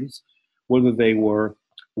histories, whether they were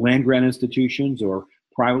land-grant institutions or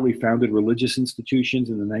privately founded religious institutions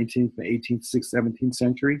in the 19th, 18th, 16th, 17th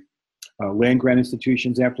century, land-grant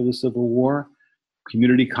institutions after the Civil War,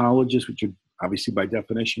 community colleges, which are obviously by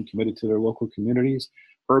definition committed to their local communities,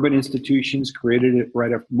 urban institutions created it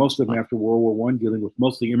right after, most of them after World War I, dealing with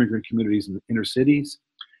mostly immigrant communities in the inner cities.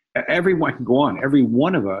 Everyone can go on. Every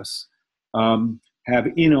one of us have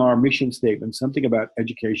in our mission statement something about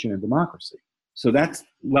education and democracy. So that's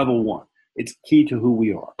level one. It's key to who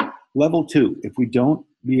we are. Level two, if we don't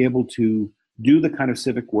be able to do the kind of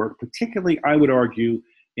civic work, particularly I would argue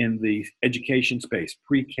in the education space,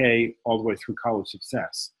 pre-K all the way through college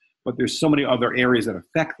success, but there's so many other areas that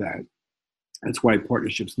affect that. That's why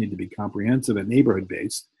partnerships need to be comprehensive and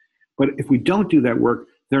neighborhood-based. But if we don't do that work,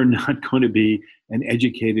 they're not going to be an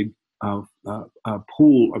educated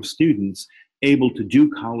pool of students able to do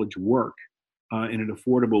college work in an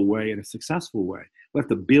affordable way, in a successful way. We have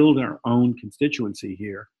to build our own constituency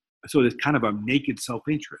here. So there's kind of a naked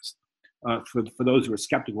self-interest for those who are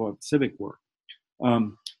skeptical of civic work.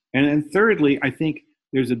 And then thirdly, I think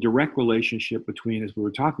there's a direct relationship between, as we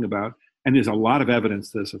were talking about, and there's a lot of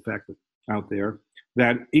evidence to this effect out there,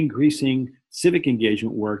 that increasing civic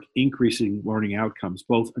engagement work, increasing learning outcomes,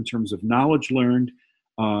 both in terms of knowledge learned,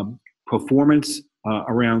 performance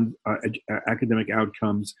around academic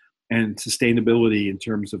outcomes, and sustainability in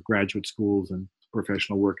terms of graduate schools and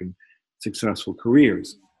professional work and successful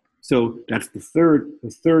careers. So that's the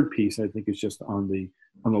third piece, I think, is just on the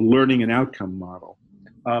learning and outcome model.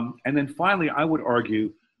 And then finally, I would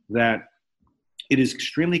argue that it is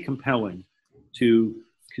extremely compelling to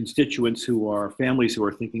constituents who are families who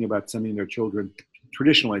are thinking about sending their children,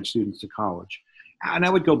 traditional age students, to college. And I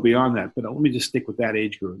would go beyond that, but let me just stick with that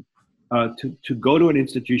age group. To go to an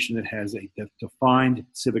institution that has a defined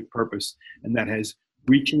civic purpose and that has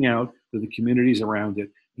reaching out to the communities around it,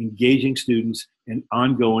 engaging students in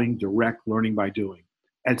ongoing direct learning by doing.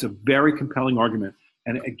 And it's a very compelling argument.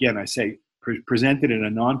 And again, I say, presented in a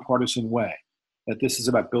nonpartisan way, that this is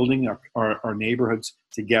about building our neighborhoods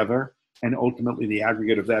together, and ultimately the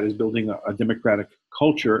aggregate of that is building a democratic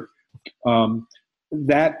culture.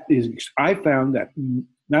 That is, I found that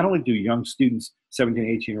not only do young students, 17,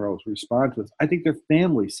 18-year-olds respond to this, I think their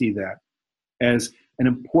families see that as an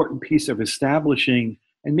important piece of establishing,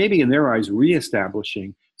 and maybe in their eyes,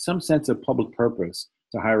 reestablishing some sense of public purpose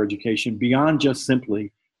to higher education beyond just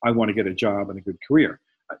simply, I want to get a job and a good career.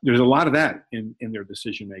 There's a lot of that in their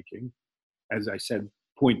decision-making. As I said,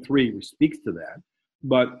 point 3 speaks to that.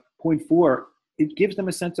 But point 4, it gives them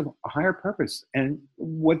a sense of a higher purpose. And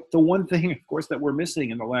the one thing, of course, that we're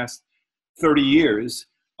missing in the last 30 years,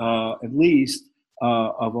 at least,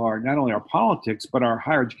 of our, not only our politics, but our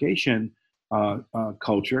higher education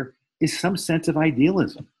culture, is some sense of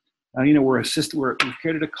idealism. We've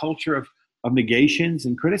created a culture of negations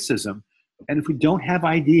and criticism. And if we don't have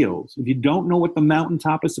ideals, if you don't know what the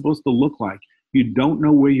mountaintop is supposed to look like, you don't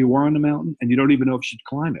know where you are on the mountain, and you don't even know if you should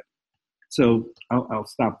climb it. So I'll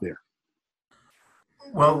stop there.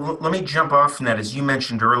 Well, let me jump off from that. As you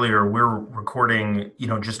mentioned earlier, we're recording,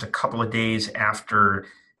 just a couple of days after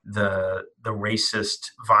the racist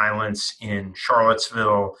violence in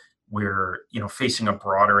Charlottesville. We're, facing a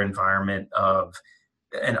broader environment of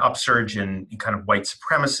an upsurge in kind of white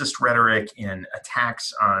supremacist rhetoric and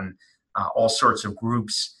attacks on all sorts of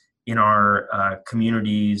groups in our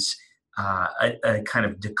communities, a kind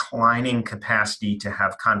of declining capacity to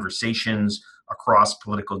have conversations across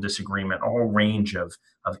political disagreement, a whole range of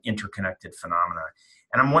interconnected phenomena.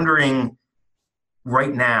 And I'm wondering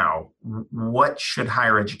right now, what should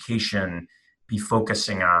higher education be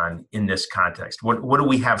focusing on in this context? What do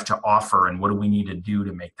we have to offer, and what do we need to do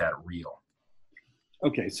to make that real?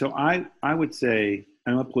 Okay, so I would say,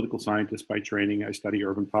 I'm a political scientist by training. I study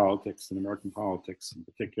urban politics and American politics in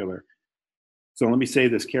particular. So let me say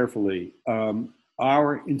this carefully.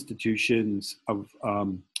 Our institutions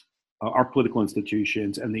our political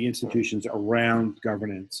institutions and the institutions around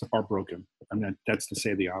governance are broken. I mean, that's to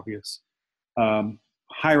say the obvious.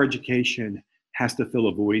 Higher education has to fill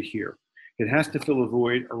a void here. It has to fill a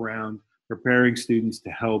void around preparing students to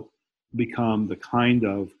help become the kind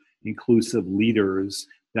of inclusive leaders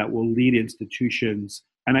that will lead institutions,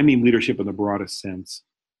 and I mean leadership in the broadest sense,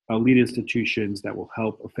 lead institutions that will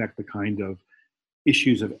help affect the kind of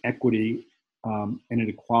issues of equity and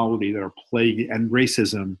inequality that are plaguing, and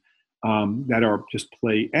racism that are just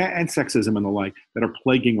and sexism and the like, that are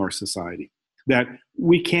plaguing our society. That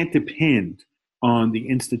we can't depend on the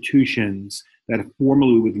institutions that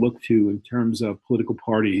formerly we would look to in terms of political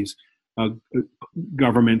parties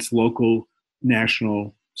governments, local,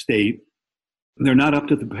 national, state. They're not up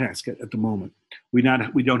to the task at the moment. We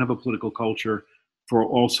don't have a political culture for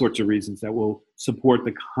all sorts of reasons that will support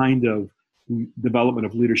the kind of development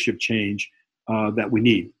of leadership change that we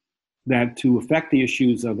need. That to affect the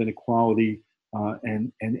issues of inequality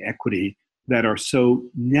and equity that are so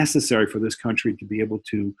necessary for this country to be able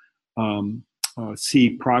to see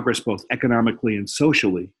progress both economically and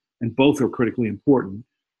socially, and both are critically important,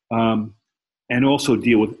 and also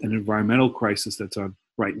deal with an environmental crisis that's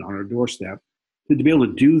right on our doorstep. To be able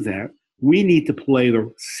to do that, we need to play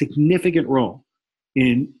the significant role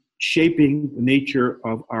in shaping the nature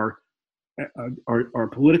of our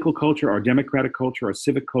political culture, our democratic culture, our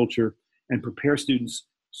civic culture, and prepare students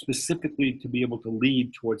specifically to be able to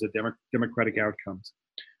lead towards democratic outcomes.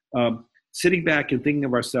 Sitting back and thinking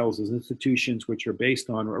of ourselves as institutions which are based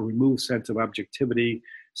on a removed sense of objectivity,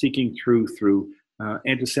 seeking truth through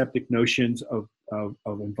antiseptic notions of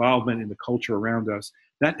involvement in the culture around us,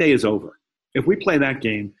 that day is over. If we play that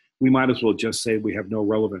game, we might as well just say we have no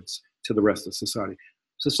relevance to the rest of society.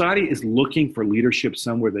 Society is looking for leadership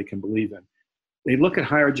somewhere they can believe in. They look at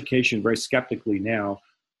higher education very skeptically now.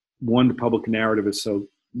 One, the public narrative is so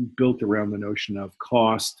built around the notion of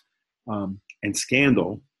cost and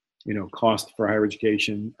scandal, cost for higher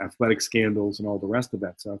education, athletic scandals, and all the rest of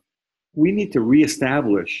that stuff. We need to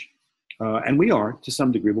reestablish, and we are to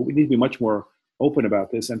some degree, but we need to be much more open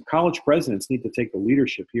about this. And college presidents need to take the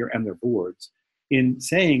leadership here and their boards in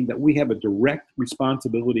saying that we have a direct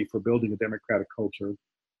responsibility for building a democratic culture.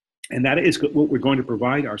 And that is what we're going to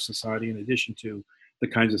provide our society in addition to the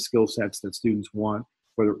kinds of skill sets that students want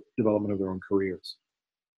for the development of their own careers.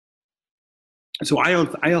 So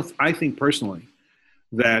I think personally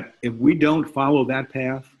that if we don't follow that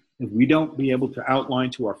path, if we don't be able to outline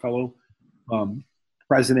to our fellow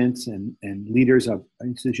presidents and leaders of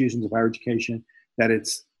institutions of higher education that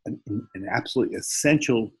it's an absolutely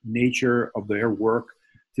essential nature of their work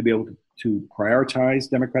to be able to prioritize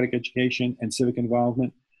democratic education and civic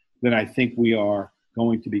involvement, then I think we are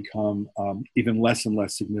going to become even less and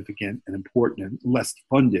less significant and important and less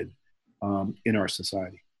funded in our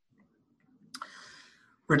society.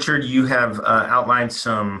 Richard, you have outlined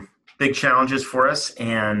some big challenges for us,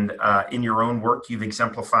 and in your own work, you've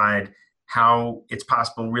exemplified how it's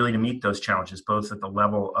possible really to meet those challenges, both at the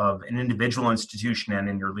level of an individual institution and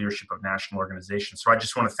in your leadership of national organizations. So I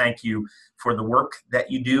just want to thank you for the work that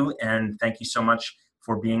you do, and thank you so much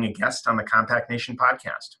for being a guest on the Compact Nation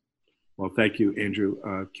podcast. Well, thank you, Andrew.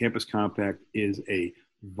 Campus Compact is a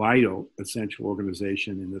vital, essential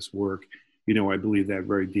organization in this work. I believe that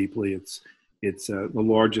very deeply. It's the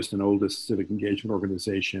largest and oldest civic engagement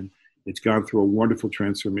organization. It's gone through a wonderful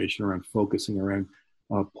transformation around focusing around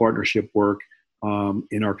partnership work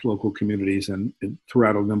in our local communities and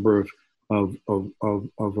throughout a number of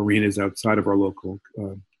arenas outside of our local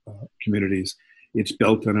communities. It's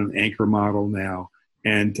built on an anchor model now.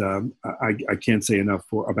 And I can't say enough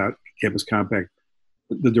about Campus Compact.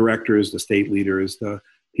 The directors, the state leaders, the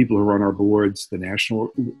people who run our boards, the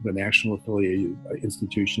national affiliated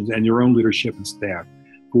institutions, and your own leadership and staff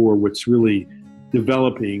for what's really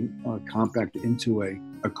developing Compact into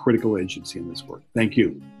a critical agency in this work. Thank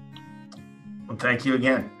you. Well, thank you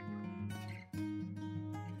again.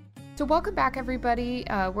 So welcome back, everybody.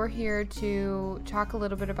 We're here to talk a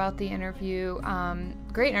little bit about the interview.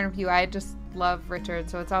 Great interview. I just love Richard,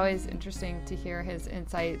 so it's always interesting to hear his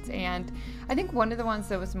insights. And I think one of the ones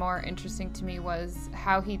that was more interesting to me was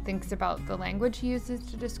how he thinks about the language he uses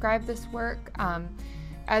to describe this work.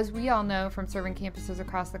 As we all know from serving campuses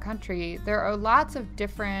across the country, there are lots of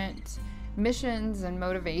different missions and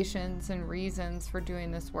motivations and reasons for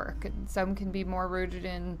doing this work. Some can be more rooted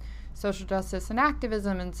in social justice and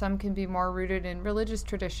activism, and some can be more rooted in religious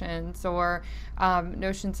traditions or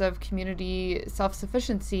notions of community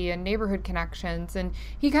self-sufficiency and neighborhood connections. And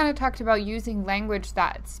he kind of talked about using language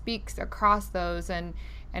that speaks across those and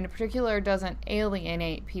in particular doesn't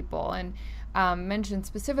alienate people, and mentioned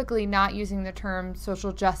specifically not using the term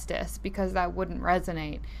social justice because that wouldn't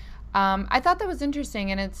resonate. I thought that was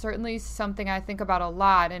interesting, and it's certainly something I think about a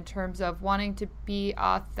lot in terms of wanting to be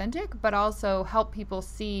authentic, but also help people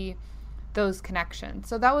see those connections.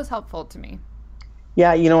 So that was helpful to me.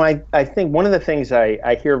 Yeah, I think one of the things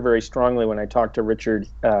I hear very strongly when I talk to Richard,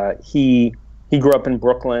 he grew up in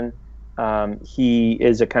Brooklyn. He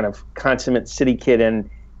is a kind of consummate city kid, and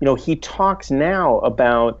he talks now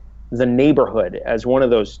about the neighborhood as one of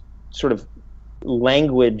those sort of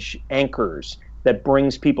language anchors that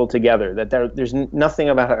brings people together, that there's nothing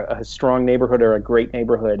about a strong neighborhood or a great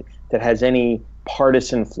neighborhood that has any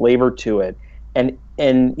partisan flavor to it. And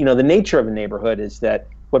the nature of a neighborhood is that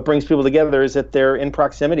what brings people together is that they're in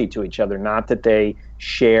proximity to each other, not that they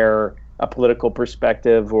share a political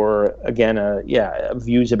perspective or, again,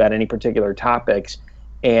 views about any particular topics.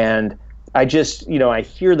 And I just, I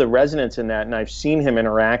hear the resonance in that, and I've seen him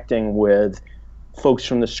interacting with folks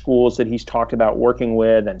from the schools that he's talked about working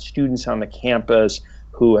with and students on the campus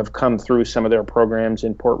who have come through some of their programs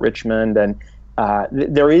in Port Richmond. And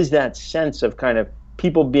there is that sense of kind of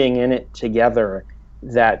people being in it together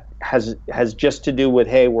that has just to do with,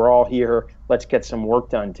 hey, we're all here, let's get some work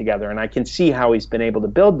done together. And I can see how he's been able to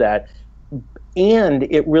build that. And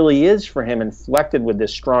it really is for him inflected with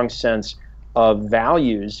this strong sense of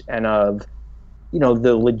values and of,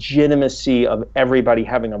 the legitimacy of everybody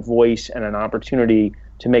having a voice and an opportunity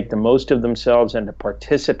to make the most of themselves and to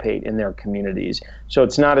participate in their communities. So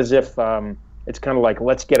it's not as if it's kind of like,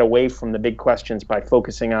 let's get away from the big questions by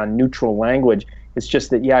focusing on neutral language. It's just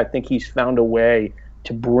that, I think he's found a way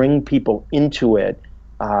to bring people into it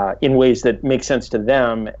in ways that make sense to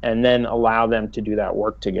them and then allow them to do that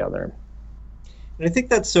work together. And I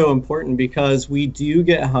think that's so important because we do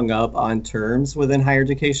get hung up on terms within higher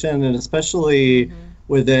education, and especially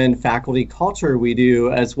within faculty culture we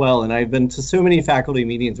do as well. And I've been to so many faculty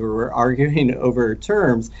meetings where we're arguing over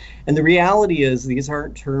terms. And the reality is these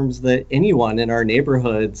aren't terms that anyone in our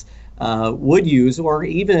neighborhoods would use, or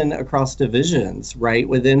even across divisions, right,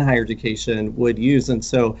 within higher education would use. And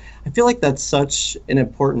so I feel like that's such an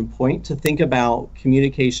important point to think about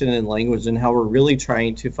communication and language and how we're really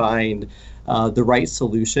trying to find the right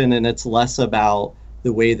solution. And it's less about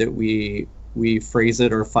the way that we phrase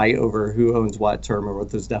it or fight over who owns what term or what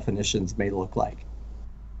those definitions may look like.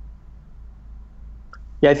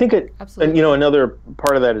 Yeah, I think Absolutely. And another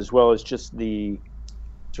part of that as well is just the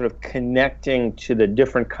sort of connecting to the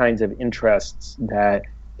different kinds of interests that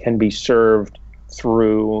can be served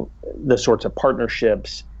through the sorts of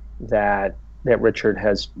partnerships that Richard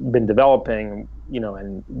has been developing,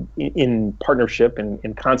 and in partnership and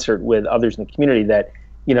in concert with others in the community that,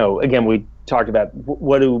 again, we talked about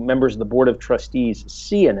what do members of the Board of Trustees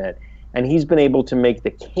see in it. And he's been able to make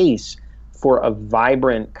the case for a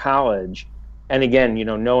vibrant college. And again,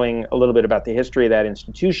 knowing a little bit about the history of that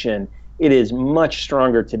institution, it is much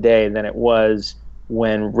stronger today than it was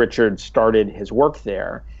when Richard started his work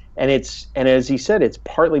there. And as he said, it's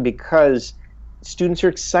partly because students are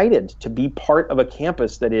excited to be part of a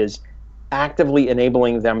campus that is actively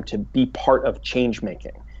enabling them to be part of change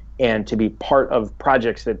making and to be part of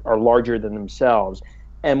projects that are larger than themselves.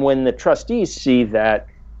 And when the trustees see that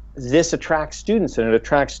this attracts students, and it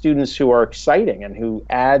attracts students who are exciting and who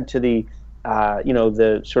add to the,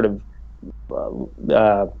 the sort of,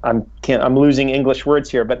 I'm losing English words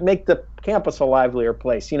here, but make the campus a livelier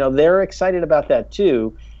place. They're excited about that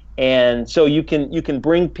too. And so you can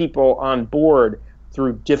bring people on board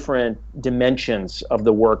through different dimensions of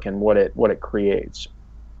the work and what it creates.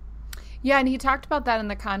 Yeah, and he talked about that in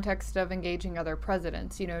the context of engaging other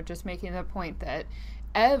presidents, just making the point that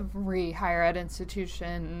every higher ed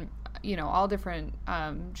institution, all different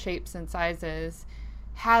shapes and sizes,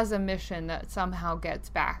 has a mission that somehow gets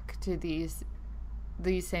back to these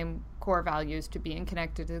same core values, to being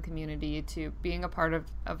connected to the community, to being a part of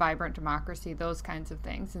a vibrant democracy, those kinds of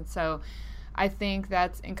things. And so I think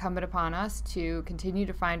that's incumbent upon us to continue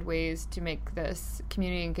to find ways to make this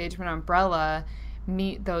community engagement umbrella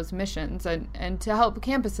meet those missions and to help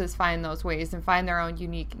campuses find those ways and find their own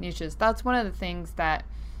unique niches. That's one of the things that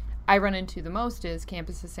I run into the most is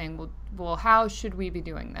campuses saying, well, how should we be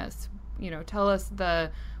doing this? Tell us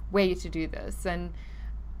the way to do this. And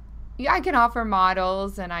I can offer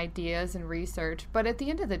models and ideas and research, but at the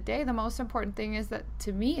end of the day, the most important thing is that,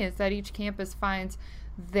 to me, is that each campus finds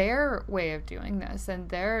their way of doing this and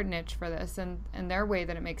their niche for this and their way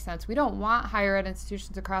that it makes sense. We don't want higher ed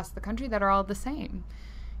institutions across the country that are all the same.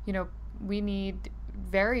 We need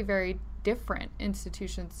very, very different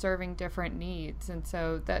institutions serving different needs. And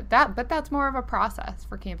so but that's more of a process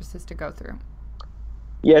for campuses to go through.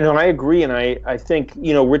 Yeah, no, I agree. And I think,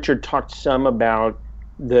 Richard talked some about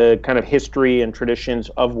the kind of history and traditions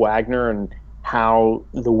of Wagner and how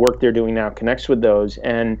the work they're doing now connects with those.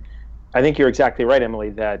 And I think you're exactly right,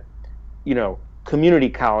 Emily, that, community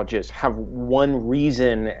colleges have one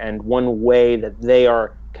reason and one way that they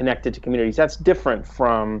are connected to communities. That's different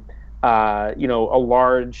from, a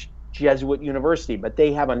large Jesuit university, but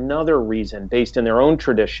they have another reason based in their own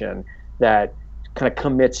tradition that kind of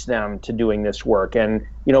commits them to doing this work. And,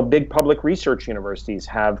 big public research universities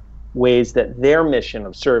have ways that their mission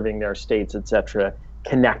of serving their states, et cetera,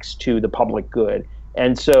 connects to the public good.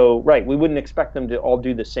 And so, right, we wouldn't expect them to all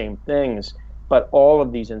do the same things, but all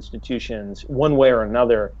of these institutions, one way or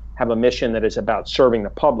another, have a mission that is about serving the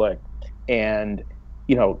public. And,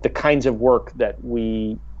 the kinds of work that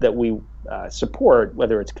we support,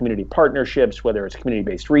 whether it's community partnerships, whether it's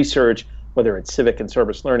community-based research, whether it's civic and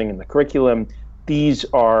service learning in the curriculum. These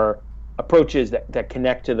are approaches that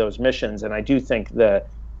connect to those missions. And I do think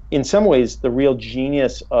in some ways, the real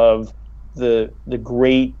genius of the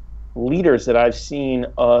great leaders that I've seen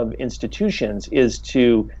of institutions is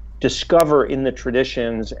to discover in the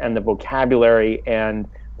traditions and the vocabulary and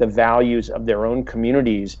the values of their own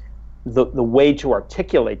communities the way to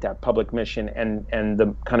articulate that public mission and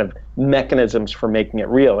the kind of mechanisms for making it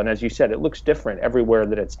real. And as you said, it looks different everywhere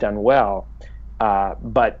that it's done well,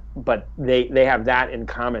 but they have that in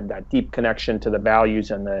common, that deep connection to the values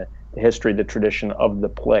and the history, the tradition of the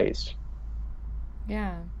place.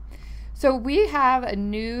 Yeah. So we have a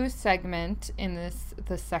new segment in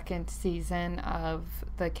the second season of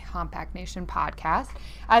the Compact Nation podcast.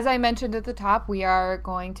 As I mentioned at the top, we are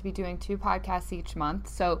going to be doing 2 podcasts each month.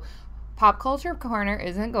 So Pop Culture Corner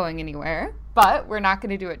isn't going anywhere, but we're not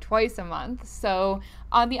going to do it twice a month. So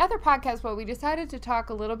on the other podcast, what we decided to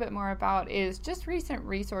talk a little bit more about is just recent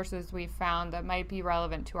resources we found that might be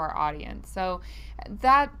relevant to our audience. So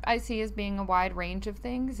that I see as being a wide range of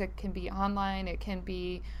things. It can be online, it can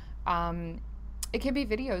be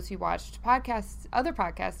videos you watched, podcasts, other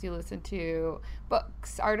podcasts you listen to,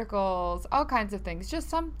 books, articles, all kinds of things.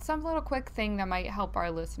 Just some little quick thing that might help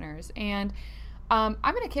our listeners. And I'm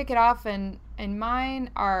going to kick it off, and mine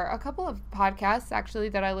are a couple of podcasts, actually,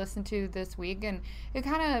 that I listened to this week, and it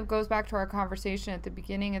kind of goes back to our conversation at the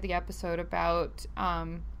beginning of the episode about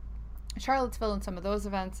Charlottesville and some of those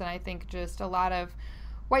events, and I think just a lot of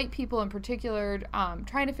white people in particular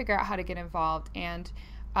trying to figure out how to get involved. And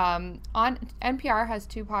on NPR has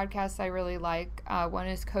 2 podcasts I really like. One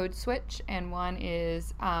is Code Switch, and one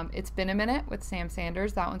is It's Been a Minute with Sam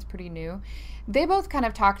Sanders. That one's pretty new. They both kind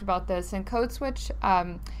of talked about this, and Code Switch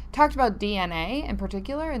talked about DNA in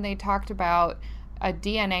particular, and they talked about a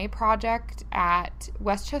DNA project at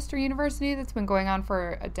Westchester University that's been going on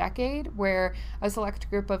for a decade, where a select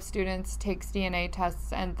group of students takes DNA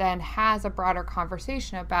tests and then has a broader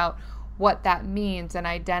conversation about what that means and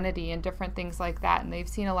identity and different things like that. And they've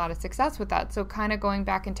seen a lot of success with that. So kind of going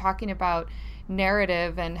back and talking about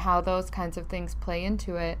narrative and how those kinds of things play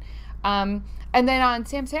into it. And then on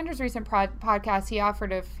Sam Sanders' recent podcast, he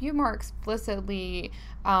offered a few more explicitly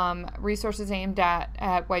resources aimed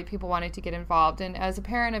at white people wanting to get involved. And as a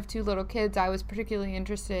parent of 2 little kids, I was particularly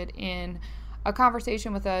interested in a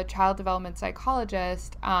conversation with a child development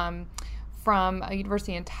psychologist from a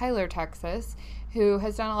university in Tyler, Texas, who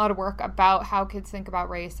has done a lot of work about how kids think about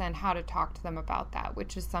race and how to talk to them about that,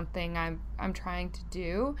 which is something I'm trying to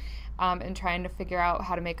do and trying to figure out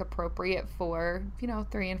how to make appropriate for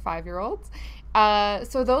 3 and 5-year-olds.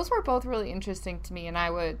 So those were both really interesting to me, and I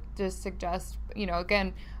would just suggest,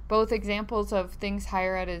 again, both examples of things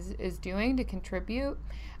higher ed is doing to contribute,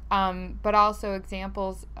 but also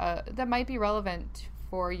examples that might be relevant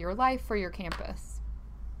for your life, for your campus.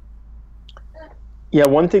 Yeah,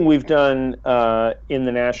 one thing we've done in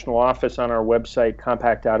the national office on our website,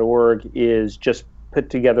 compact.org, is just put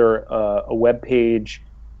together a web page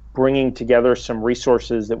bringing together some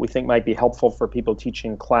resources that we think might be helpful for people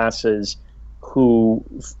teaching classes for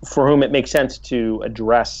whom it makes sense to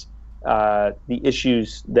address the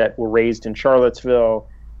issues that were raised in Charlottesville,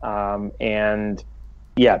 and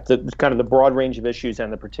the kind of the broad range of issues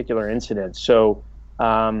and the particular incidents. So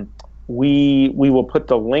we will put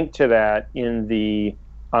the link to that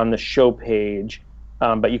on the show page,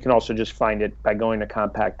 but you can also just find it by going to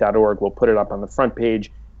compact.org. We'll put it up on the front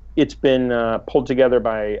page. It's been pulled together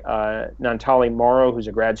by Nantali Morrow, who's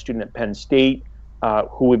a grad student at Penn State,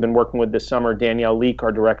 who we've been working with this summer, Danielle Leek,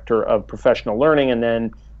 our director of professional learning, and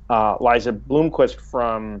then Liza Bloomquist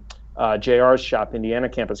from JR's shop, Indiana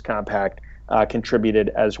Campus Compact, contributed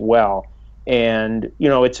as well. And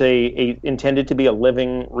it's intended to be a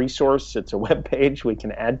living resource. It's a web page. We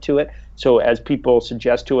can add to it. So as people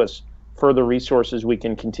suggest to us further resources, we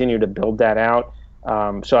can continue to build that out.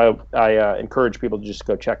 So I encourage people to just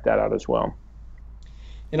go check that out as well.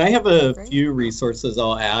 And I have a few resources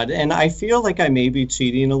I'll add, and I feel like I may be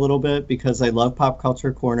cheating a little bit because I love Pop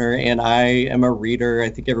Culture Corner and I am a reader. I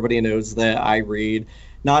think everybody knows that I read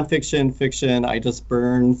nonfiction, fiction. I just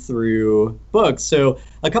burn through books. So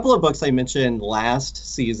a couple of books I mentioned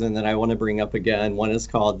last season that I want to bring up again. One is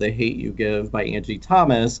called The Hate U Give by Angie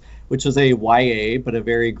Thomas, which is a YA, but a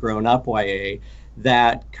very grown-up YA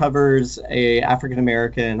that covers a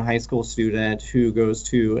African-American high school student who goes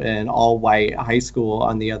to an all-white high school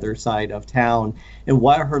on the other side of town and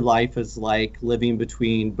what her life is like living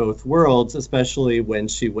between both worlds, especially when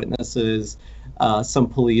she witnesses some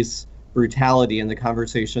police brutality and the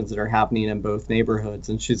conversations that are happening in both neighborhoods,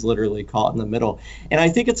 and she's literally caught in the middle. And I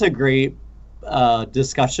think it's a great a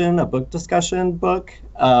book discussion book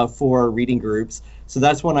for reading groups. So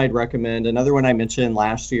that's one I'd recommend. Another one I mentioned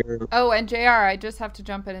last year. Oh, and JR, I just have to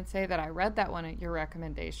jump in and say that I read that one at your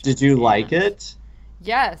recommendation. Did you like it?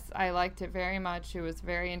 Yes, I liked it very much. It was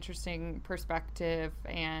very interesting perspective,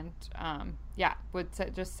 and would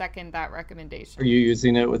just second that recommendation. Are you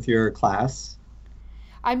using it with your class?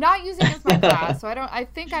 I'm not using it with my class, so I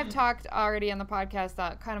think I've talked already on the podcast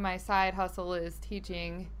that kind of my side hustle is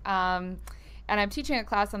teaching. And I'm teaching a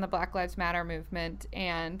class on the Black Lives Matter movement,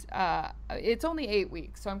 and it's only 8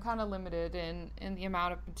 weeks, so I'm kind of limited in the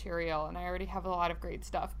amount of material, and I already have a lot of great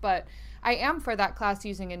stuff. But I am, for that class,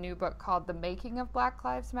 using a new book called The Making of Black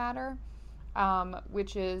Lives Matter,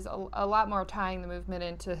 which is a lot more tying the movement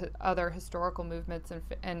into other historical movements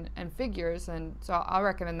and figures, and so I'll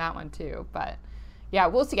recommend that one too. But yeah,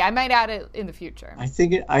 we'll see. I might add it in the future. I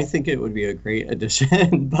think it would be a great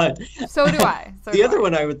addition, but so do I. The other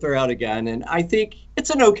one I would throw out again, and I think it's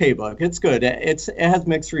an okay book. It's good. It has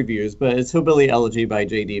mixed reviews, but it's Hillbilly Elegy by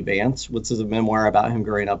J.D. Vance, which is a memoir about him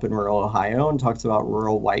growing up in rural Ohio and talks about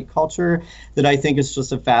rural white culture that I think is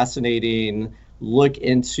just a fascinating look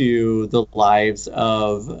into the lives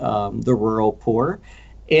of the rural poor.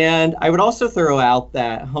 And I would also throw out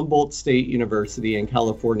that Humboldt State University in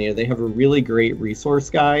California, they have a really great resource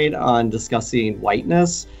guide on discussing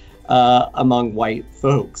whiteness among white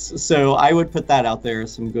folks. So I would put that out there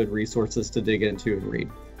as some good resources to dig into and read.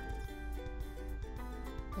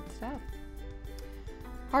 Good stuff.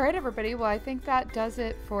 All right, everybody. Well, I think that does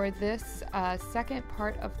it for this second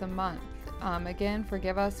part of the month. Again,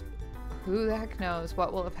 forgive us. Who the heck knows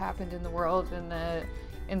what will have happened in the world in the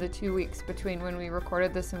 2 weeks between when we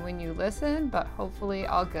recorded this and when you listen, but hopefully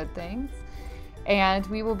all good things. And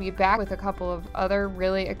we will be back with a couple of other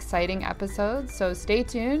really exciting episodes, so stay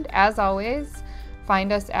tuned. As always,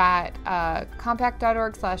 find us at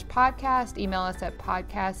compact.org/podcast, email us at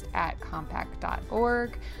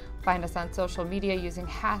podcast@compact.org, find us on social media using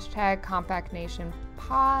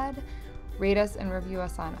 #CompactNationPod. Rate us and review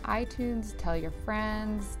us on iTunes. Tell your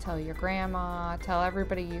friends, tell your grandma, tell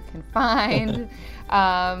everybody you can find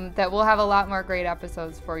that we'll have a lot more great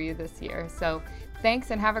episodes for you this year. So thanks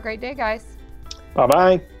and have a great day, guys.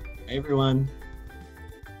 Bye-bye. Hey, everyone.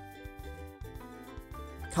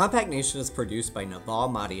 Compact Nation is produced by Naval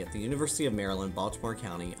Mahdi at the University of Maryland, Baltimore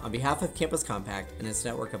County on behalf of Campus Compact and its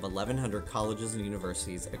network of 1,100 colleges and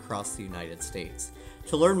universities across the United States.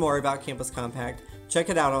 To learn more about Campus Compact, check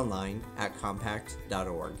it out online at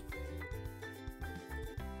compact.org.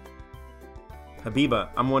 Habiba,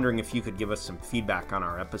 I'm wondering if you could give us some feedback on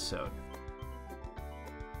our episode.